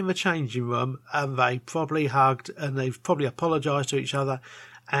went in the changing room and they probably hugged and they've probably apologised to each other.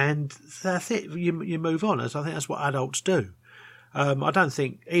 And that's it. You move on. I think that's what adults do. I don't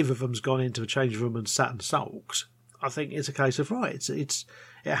think either of them's gone into a changing room and sat and sulks. I think it's a case of, right, it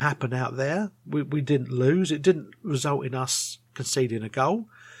happened out there. We didn't lose. It didn't result in us conceding a goal,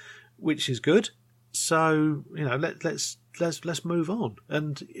 which is good. So let's move on.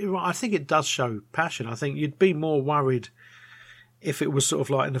 And I think it does show passion. I think you'd be more worried if it was sort of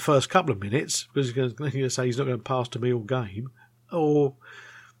like in the first couple of minutes, because he's going to say he's not going to pass to me all game, or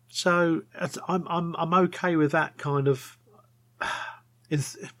so. I'm okay with that kind of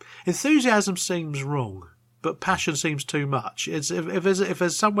enthusiasm. Seems wrong, but passion seems too much. If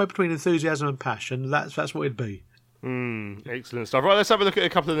there's somewhere between enthusiasm and passion, that's what it'd be. Excellent stuff. Right, let's have a look at a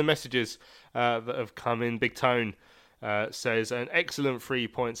couple of the messages that have come in. Big Tone says, an excellent 3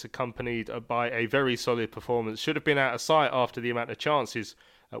 points accompanied by a very solid performance. Should have been out of sight after the amount of chances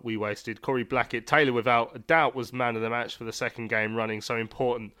we wasted. Corey Blackett-Taylor, without a doubt, was man of the match for the second game running. So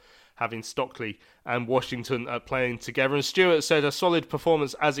important having Stockley and Washington playing together. And Stewart said, a solid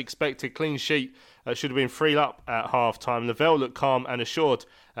performance as expected. Clean sheet. Should have been 3-up at half-time. Lavelle looked calm and assured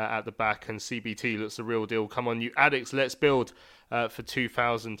at the back, and CBT looks the real deal. Come on, you addicts, let's build for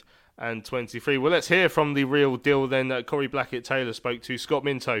 2023. Well, let's hear from the real deal then. Corey Blackett-Taylor spoke to Scott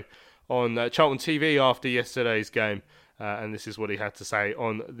Minto on Charlton TV after yesterday's game, and this is what he had to say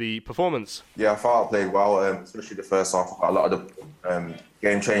on the performance. Yeah, I thought I played well, especially the first half. A lot of the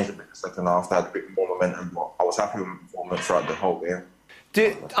game changed a bit in the second half. I had a bit more momentum, but I was happy with my performance throughout the whole game.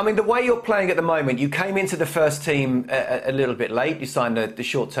 The way you're playing at the moment, you came into the first team a little bit late. You signed the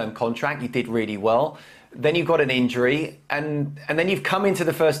short-term contract. You did really well. Then you got an injury, and then you've come into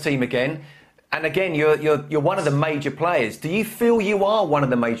the first team again. And again, you're one of the major players. Do you feel you are one of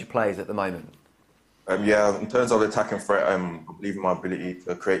the major players at the moment? Yeah, in terms of the attacking threat, I believe in my ability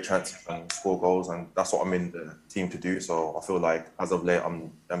to create chances and score goals, and that's what I'm in the team to do. So I feel like, as of late,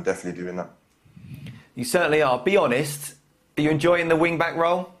 I'm definitely doing that. You certainly are. Be honest. Are you enjoying the wing-back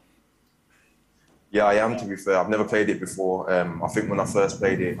role? Yeah, I am, to be fair. I've never played it before. I think when I first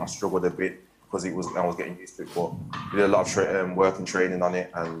played it, I struggled a bit because I was getting used to it. But we did a lot of work and training on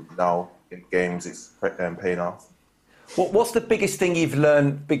it, and now in games it's paying off. What's the biggest thing you've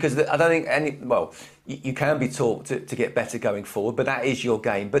learned? Because I don't think you can be taught to get better going forward, but that is your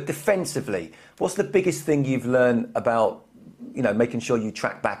game. But defensively, what's the biggest thing you've learned about making sure you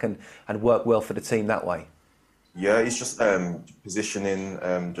track back and work well for the team that way? Yeah, it's just positioning,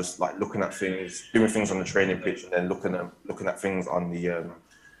 just like looking at things, doing things on the training pitch, and then looking at things on the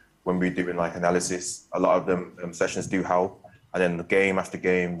when we're doing like analysis. A lot of them sessions do help, and then the game after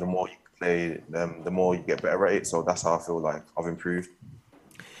game, the more you play, the more you get better at it. So that's how I feel like I've improved.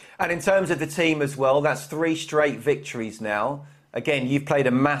 And in terms of the team as well, that's 3 straight victories now. Again, you've played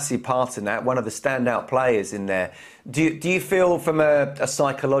a massive part in that, one of the standout players in there. Do you feel from a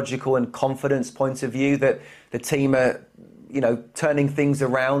psychological and confidence point of view that the team are, turning things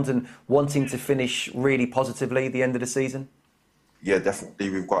around and wanting to finish really positively at the end of the season? Yeah,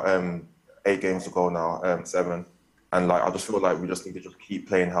 definitely. We've got 8 games to go now, 7. And like I just feel like we just need to just keep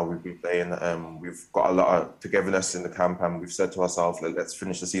playing how we've been playing. We've got a lot of togetherness in the camp, and we've said to ourselves, let's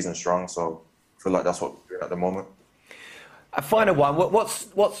finish the season strong. So I feel like that's what we're doing at the moment. A final one.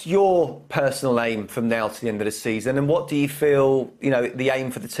 What's your personal aim from now to the end of the season, and what do you feel the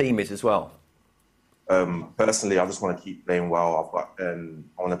aim for the team is as well? Personally, I just want to keep playing well.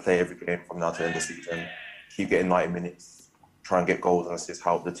 I want to play every game from now to the end of the season. Keep getting 90 minutes. Try and get goals and assists.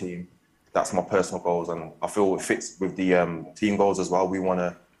 Help the team. That's my personal goals, and I feel it fits with the team goals as well. We want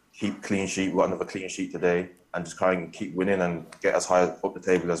to keep clean sheet. We got another clean sheet today, and just try and keep winning and get as high up the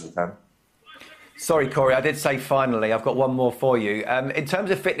table as we can. Sorry, Corey, I did say finally. I've got one more for you. In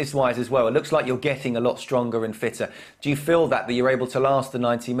terms of fitness-wise as well, it looks like you're getting a lot stronger and fitter. Do you feel that you're able to last the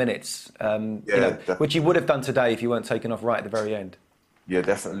 90 minutes, which you would have done today if you weren't taken off right at the very end? Yeah,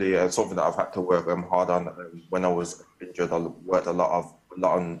 definitely. Something that I've had to work hard on. When I was injured, I worked a lot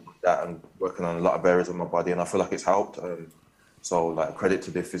on that and working on a lot of areas of my body, and I feel like it's helped. So, like, credit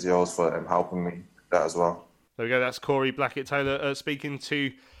to the physios for helping me with that as well. There we go. That's Corey Blackett-Taylor speaking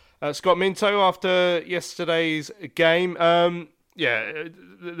to Scott Minto after yesterday's game.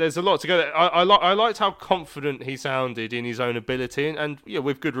 There's a lot to go there. I liked how confident he sounded in his own ability, and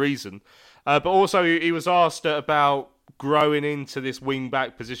with good reason. But also, he was asked about growing into this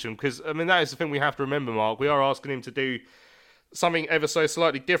wing-back position, because, that is the thing we have to remember, Mark. We are asking him to do something ever so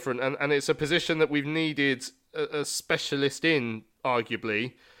slightly different, and it's a position that we've needed a specialist in,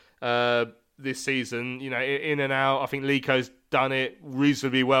 arguably, this season. In and out. I think Lico's done it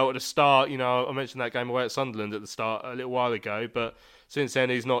reasonably well at the start. I mentioned that game away at Sunderland at the start a little while ago, but since then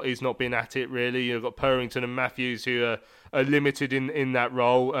he's not been at it really. You've got Purrington and Matthews who are limited in that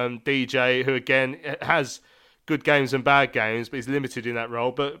role. DJ, who again has good games and bad games, but he's limited in that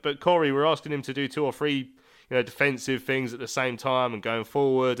role. But Corey, we're asking him to do 2 or 3 defensive things at the same time and going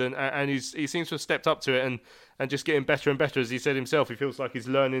forward, and he seems to have stepped up to it and just getting better and better. As he said himself, he feels like he's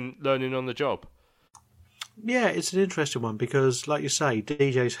learning on the job. Yeah, it's an interesting one because, like you say,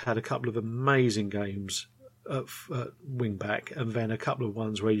 DJ's had a couple of amazing games at wing back, and then a couple of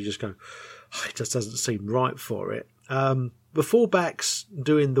ones where you just go, it just doesn't seem right for it. The full-backs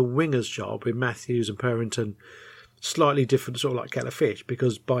doing the winger's job with Matthews and Purrington, slightly different, sort of like kettle of fish,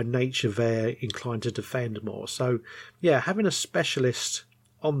 because by nature they're inclined to defend more. So, yeah, having a specialist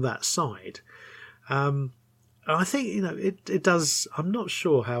on that side, I think, it does. I'm not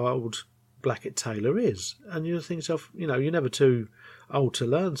sure how old Blackett-Taylor is, and you think to yourself, you're never too old to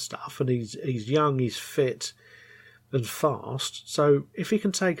learn stuff, and he's young, he's fit and fast. So if he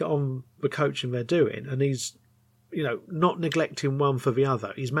can take it on the coaching they're doing, and he's not neglecting one for the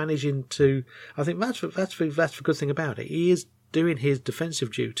other, he's managing to. I think that's the good thing about it. He is doing his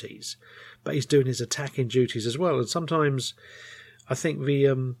defensive duties, but he's doing his attacking duties as well. And sometimes I think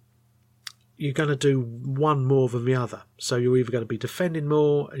you're going to do one more than the other. So you're either going to be defending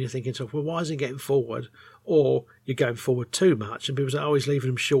more and you're thinking, well, why isn't he getting forward? Or you're going forward too much and people say, he's leaving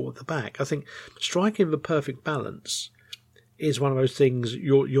him short at the back. I think striking the perfect balance is one of those things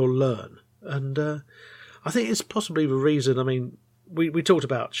you'll learn. And I think it's possibly the reason, we talked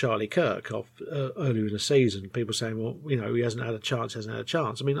about Charlie Kirk earlier in the season. People saying, well, he hasn't had a chance.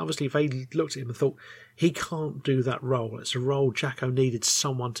 Obviously, they looked at him and thought, he can't do that role. It's a role Jacko needed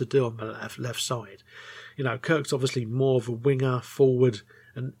someone to do on the left side. Kirk's obviously more of a winger, forward,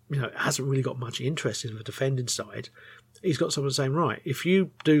 and, hasn't really got much interest in the defending side. He's got someone saying, right, if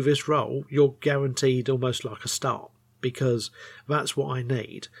you do this role, you're guaranteed almost like a start, because that's what I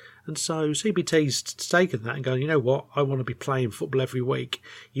need. And so CBT's taken that and going, you know what, I want to be playing football every week.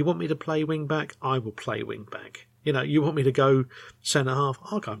 You want me to play wing back? I will play wing back. You want me to go centre half?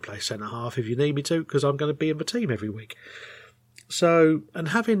 I'll go and play centre half if you need me to, because I'm going to be in the team every week. So, and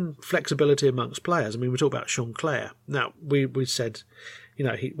having flexibility amongst players. We talk about Sean Clare. Now, we said,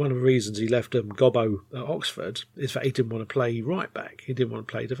 one of the reasons he left Gobbo at Oxford is that he didn't want to play right back. He didn't want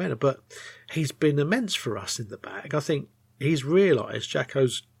to play defender. But he's been immense for us in the back. I think he's realised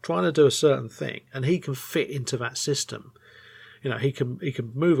Jacko's trying to do a certain thing, and he can fit into that system. He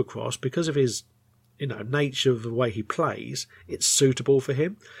can move across because of his nature of the way he plays, it's suitable for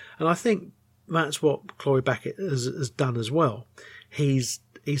him. And I think that's what Corey Blackett has done as well. He's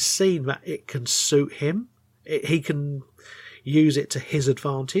seen that it can suit him. He can use it to his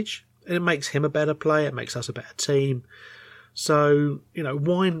advantage. And it makes him a better player. It makes us a better team. So,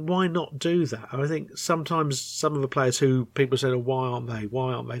 why not do that? I think sometimes some of the players who people say, why aren't they?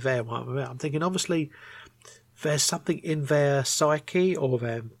 Why aren't they there? Why aren't they there? I'm thinking, obviously, there's something in their psyche or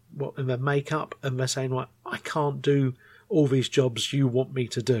in their makeup, and they're saying, well, I can't do all these jobs you want me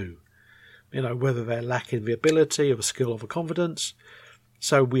to do. Whether they're lacking the ability or the skill or the confidence.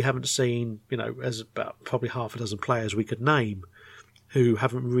 So we haven't seen, as about probably half a dozen players we could name who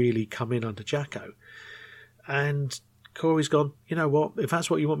haven't really come in under Jacko. And Corey's gone, you know what, if that's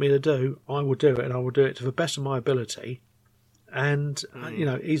what you want me to do, I will do it, and I will do it to the best of my ability. And,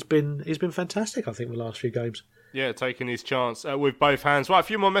 he's been fantastic, I think, the last few games. Yeah, taking his chance with both hands. Right, a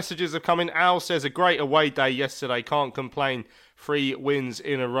few more messages have come in. Al says, a great away day yesterday, can't complain. 3 wins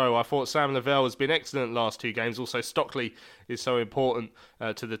in a row. I thought Sam Lavelle has been excellent last 2 games. Also, Stockley is so important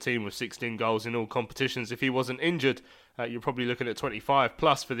to the team with 16 goals in all competitions. If he wasn't injured, you're probably looking at 25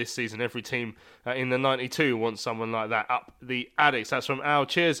 plus for this season. Every team in the 92 wants someone like that up the Addicts. That's from Al.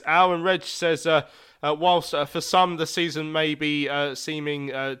 Cheers. Al. And Reg says, whilst for some the season may be seeming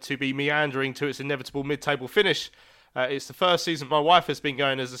to be meandering to its inevitable mid-table finish, it's the first season my wife has been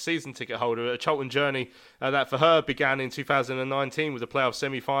going as a season ticket holder, a Charlton journey that for her began in 2019 with a playoff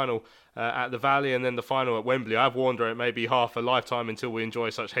semi-final at the Valley and then the final at Wembley. I've warned her it may be half a lifetime until we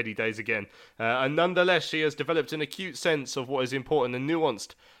enjoy such heady days again. And nonetheless, she has developed an acute sense of what is important and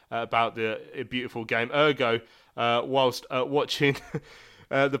nuanced about the beautiful game. Ergo, whilst watching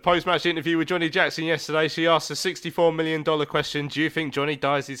the post-match interview with Johnny Jackson yesterday, she asked a $64 million question, do you think Johnny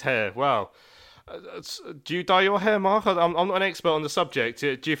dyes his hair? Well, do you dye your hair, Mark? I'm not an expert on the subject.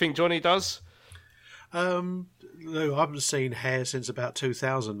 Do you think Johnny does? No, I haven't seen hair since about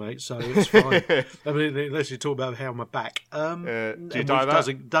 2000, mate, so it's fine. I mean, unless you talk about hair on my back. Do you dye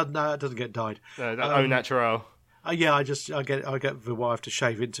that? No, it doesn't get dyed. Au natural. Yeah, I get the wife to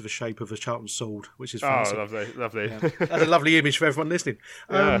shave into the shape of a Charlton sword, which is fancy. Oh, lovely. Yeah. That's a lovely image for everyone listening.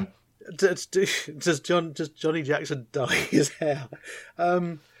 Yeah. Does Johnny Jackson dye his hair?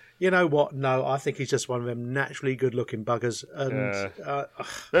 You know what? No, I think he's just one of them naturally good-looking buggers. And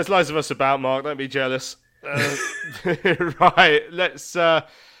there's loads of us about, Mark. Don't be jealous. Right, let's... what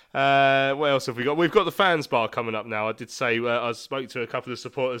else have we got? We've got the fans bar coming up now. I did say I spoke to a couple of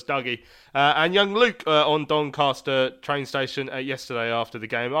supporters, Dougie and young Luke on Doncaster train station yesterday after the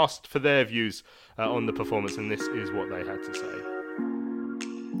game, asked for their views on the performance, and this is what they had to say.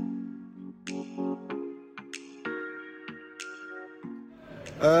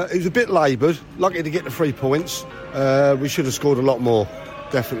 It was a bit laboured. Lucky to get the 3 points. We should have scored a lot more,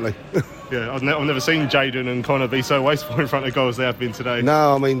 definitely. Yeah, I've never seen Jayden and Connor be so wasteful in front of goals they have been today.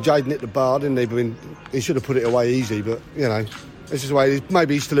 No, I mean, Jayden hit the bar, didn't he? He should have put it away easy, but, it's just the way it is.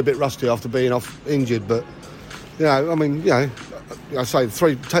 Maybe he's still a bit rusty after being off injured, but, I say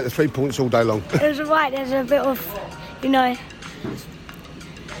take the 3 points all day long. It was alright. There's a bit of,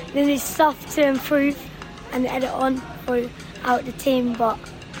 there's stuff to improve and edit on throughout the team, but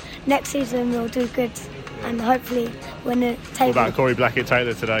next season we'll do good and hopefully win the table. What about Corey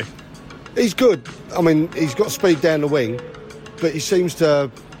Blackett-Taylor today? He's good. I mean, he's got speed down the wing, but he seems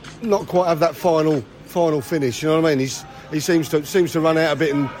to not quite have that final finish. You know what I mean? He seems to run out a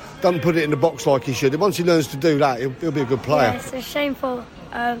bit and doesn't put it in the box like he should. Once he learns to do that, he'll be a good player. Yeah, it's a shame for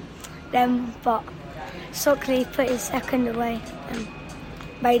them, but Stockley put his second away and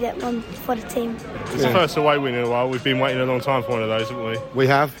made it one for the team. It's the first away win in a while. We've been waiting a long time for one of those, haven't we? We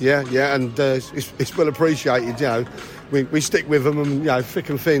have, yeah, and it's well appreciated. We stick with them and thick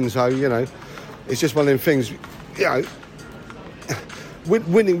and thin. So it's just one of them things.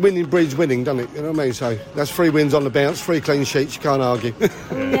 Winning breeds winning, doesn't it? You know what I mean? So that's 3 wins on the bounce, 3 clean sheets. You can't argue.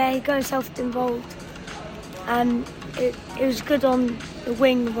 Yeah, he got himself involved, and it was good on the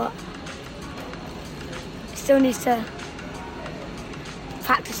wing, but still needs to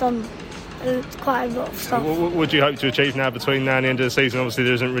practice on quite a lot of stuff. What would you hope to achieve now between now and the end of the season? Obviously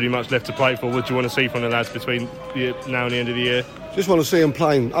there isn't really much left to play for. What do you want to see from the lads between now and the end of the year? Just want to see them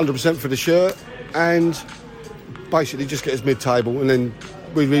playing 100% for the shirt and basically just get us mid-table and then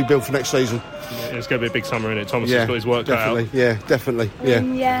we rebuild for next season. Yeah, it's going to be a big summer, isn't it? Thomas has got his work cut out. Yeah, definitely.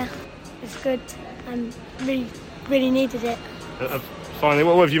 Yeah, it's good and really needed it. Finally,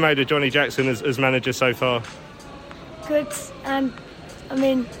 what have you made of Johnny Jackson as manager so far? Good, and I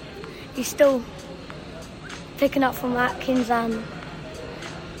mean, he's still picking up from Atkins and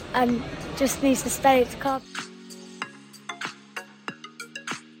just needs to stay at the club.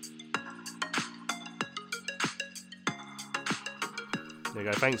 There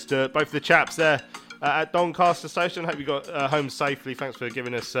you go. Thanks to both the chaps there at Doncaster Station. Hope you got home safely. Thanks for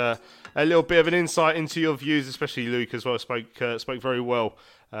giving us a little bit of an insight into your views, especially Luke as well. Spoke very well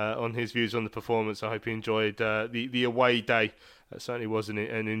on his views on the performance. I hope he enjoyed the away day. It certainly was an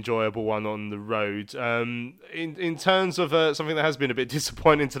enjoyable one on the road. In terms of something that has been a bit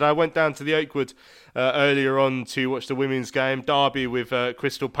disappointing today, I went down to the Oakwood earlier on to watch the women's game. Derby with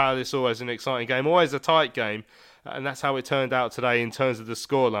Crystal Palace, always an exciting game, always a tight game. And that's how it turned out today in terms of the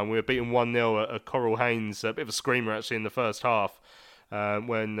scoreline. We were beaten 1-0 at Coral Haynes, a bit of a screamer actually in the first half.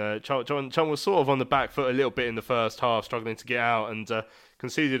 When Chum was sort of on the back foot a little bit in the first half, struggling to get out, and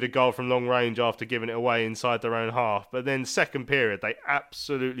conceded a goal from long range after giving it away inside their own half. But then second period, they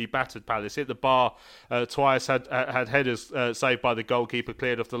absolutely battered Palace, hit the bar twice, had headers saved by the goalkeeper,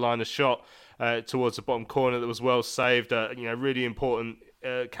 cleared off the line of shot towards the bottom corner that was well saved. Really important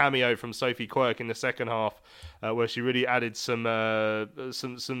cameo from Sophie Quirk in the second half, where she really added some life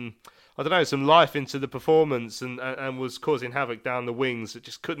into the performance and was causing havoc down the wings. It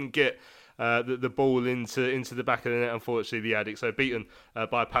just couldn't get the ball into the back of the net, unfortunately, the Addicts. So beaten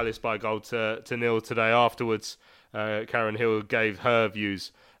by Palace by a goal to nil today. Afterwards, Karen Hill gave her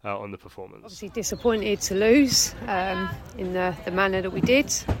views on the performance. Obviously disappointed to lose in the manner that we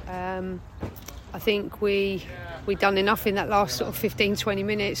did. I think we done enough in that last sort of 15-20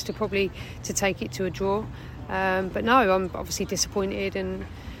 minutes to take it to a draw. But no, I'm obviously disappointed and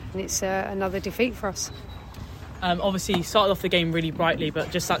it's another defeat for us. Obviously started off the game really brightly, but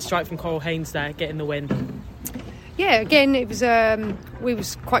just that strike from Coral Haynes there, getting the win. Yeah, again, it was we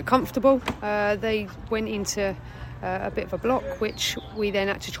was quite comfortable. They went into a bit of a block, which we then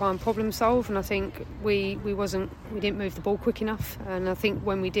had to try and problem solve. And I think we didn't move the ball quick enough. And I think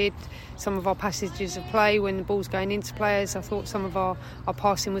when we did, some of our passages of play, when the ball's going into players, I thought some of our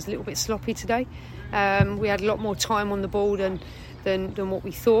passing was a little bit sloppy today. We had a lot more time on the ball than what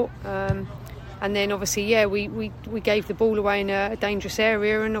we thought. And then obviously, we gave the ball away in a dangerous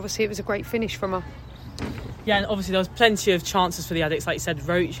area, and obviously it was a great finish from her. Yeah, and obviously there was plenty of chances for the Addicts. Like you said,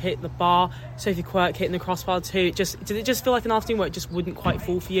 Roach hit the bar, Sophie Quirk hitting the crossbar too. Did it just feel like an afternoon where it just wouldn't quite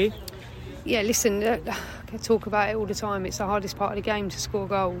fall for you? Yeah, listen, I talk about it all the time. It's the hardest part of the game to score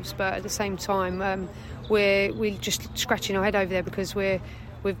goals, but at the same time, we're just scratching our head over there because we're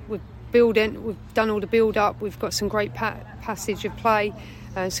building. We've done all the build-up. We've got some great passage of play.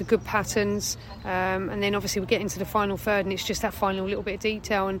 Some good patterns, and then obviously we get into the final third and it's just that final little bit of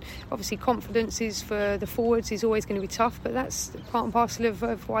detail. And obviously confidence is for the forwards is always going to be tough, but that's part and parcel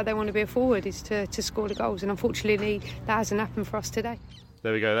of why they want to be a forward, is to score the goals, and unfortunately that hasn't happened for us today.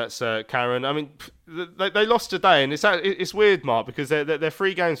 There we go. That's Karen. I mean, they lost today, and it's weird, Mark, because they're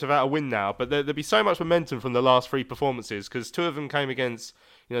 3 games without a win now. But there'll be so much momentum from the last 3 performances, because 2 of them came against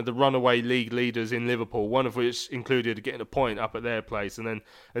the runaway league leaders in Liverpool, one of which included getting a point up at their place, and then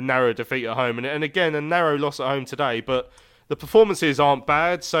a narrow defeat at home, and again a narrow loss at home today. But the performances aren't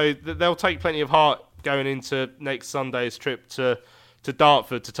bad, so they'll take plenty of heart going into next Sunday's trip to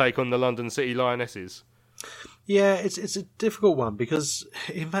Dartford to take on the London City Lionesses. Yeah, it's a difficult one because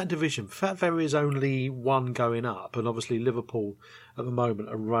in that division, there is only 1 going up, and obviously Liverpool at the moment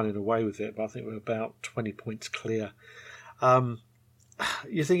are running away with it, but I think we're about 20 points clear.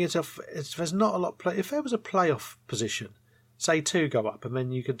 You think there's not a lot. If there was a playoff position, say 2 go up, and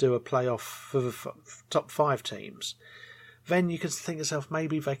then you could do a playoff for the top 5 teams, then you could think to yourself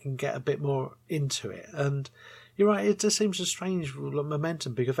maybe they can get a bit more into it. And you're right, it just seems a strange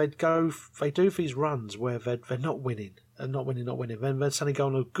momentum because they do these runs where they're not winning, then they're suddenly go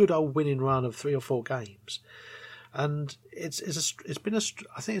on a good old winning run of 3 or 4 games. And I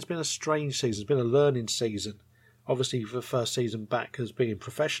think it's been a strange season. It's been a learning season. Obviously, the first season back as being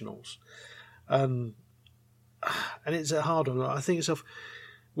professionals, and it's a hard one. I think itself.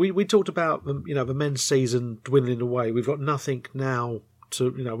 We talked about the men's season dwindling away. We've got nothing now to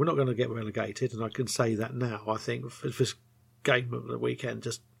we're not going to get relegated, and I can say that now. I think this game of the weekend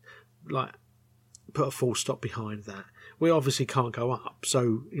just put a full stop behind that. We obviously can't go up,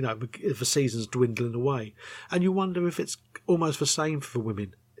 so if the season's dwindling away, and you wonder if it's almost the same for the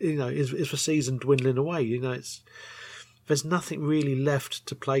women. Is the season dwindling away? There's nothing really left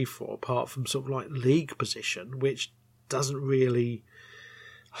to play for apart from sort of league position, which doesn't really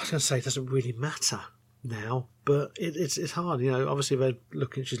matter now. But it's hard. Obviously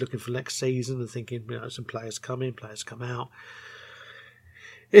she's looking for next season and thinking, some players come in, players come out.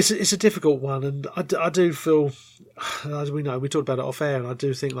 It's a difficult one, and I do feel, as we know, we talked about it off air, and I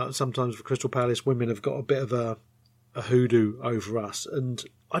do think sometimes the Crystal Palace women have got a bit of a hoodoo over us, and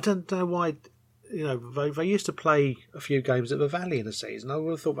I don't know why. They used to play a few games at the Valley in a season. I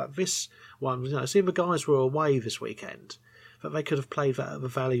would have thought about this one. Seeing the guys were away this weekend, that they could have played that at the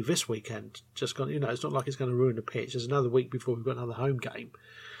Valley this weekend. Just gone, it's not like it's going to ruin the pitch. There's another week before we've got another home game.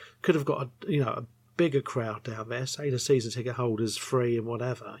 Could have got a bigger crowd down there. Say the season ticket holders free and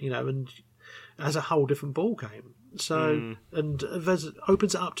whatever, and as a whole different ball game. So and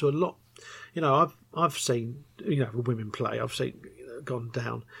opens it up to a lot. I've seen the women play. I've seen gone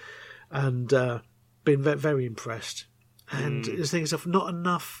down and been very, very impressed. And the thing is, not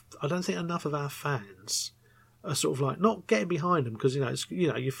enough. I don't think enough of our fans are sort of like not getting behind them because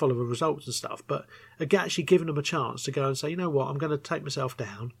you follow the results and stuff, but actually giving them a chance to go and say, you know what, I'm going to take myself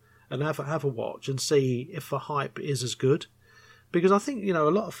down and have a watch and see if the hype is as good. Because I think a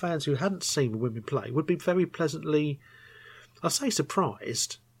lot of fans who hadn't seen women play would be very pleasantly, I say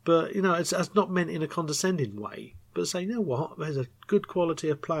surprised, but it's not meant in a condescending way. But say, you know what, there's a good quality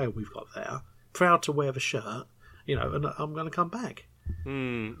of player we've got there, proud to wear the shirt, and I'm going to come back.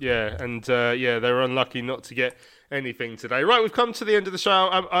 They were unlucky not to get anything today. Right, we've come to the end of the show.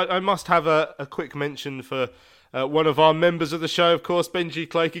 I must have a quick mention for one of our members of the show, of course, Benji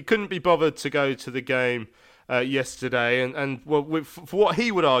Clegg. He couldn't be bothered to go to the game yesterday, and for what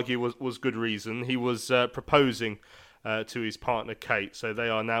he would argue was good reason. He was proposing to his partner Kate, so they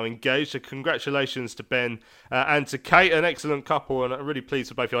are now engaged. So congratulations to Ben and to Kate, an excellent couple, and I'm really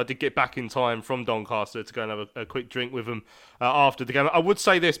pleased with both of you. I did get back in time from Doncaster to go and have a quick drink with them after the game. I would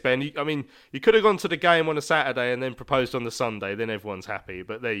say this, Ben, you could have gone to the game on a Saturday and then proposed on the Sunday, then everyone's happy,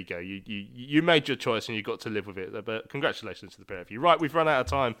 but there you go, you made your choice and you got to live with it. But congratulations to the pair of you. Right, we've run out of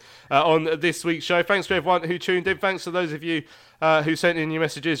time on this week's show. Thanks to everyone who tuned in. Thanks to those of you who sent in your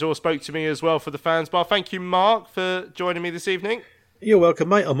messages or spoke to me as well for the Fans Bar. Thank you, Mark, for joining me this evening. You're welcome,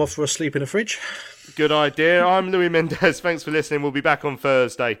 mate. I'm off for a sleep in a fridge. Good idea. I'm Louis Mendez. Thanks for listening. We'll be back on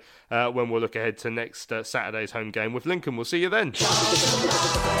Thursday when we'll look ahead to next Saturday's home game with Lincoln. We'll see you then.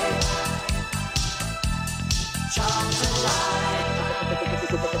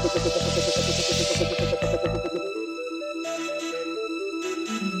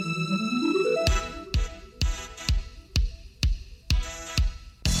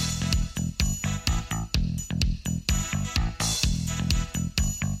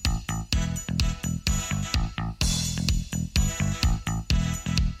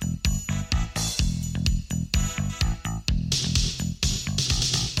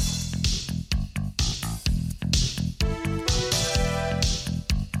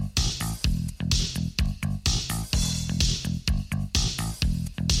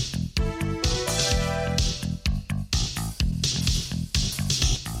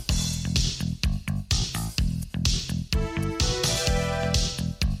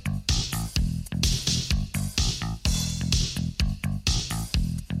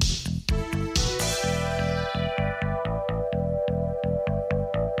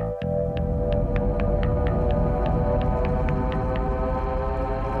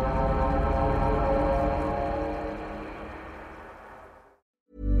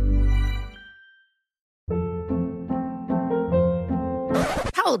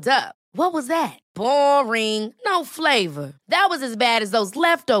 Hold up. What was that? Boring. No flavor. That was as bad as those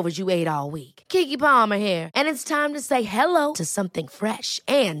leftovers you ate all week. Keke Palmer here, and it's time to say hello to something fresh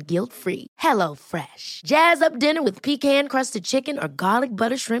and guilt-free. Hello Fresh. Jazz up dinner with pecan-crusted chicken or garlic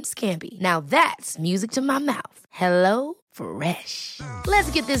butter shrimp scampi. Now that's music to my mouth. Hello Fresh.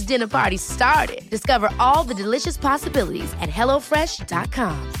 Let's get this dinner party started. Discover all the delicious possibilities at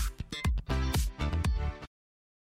HelloFresh.com.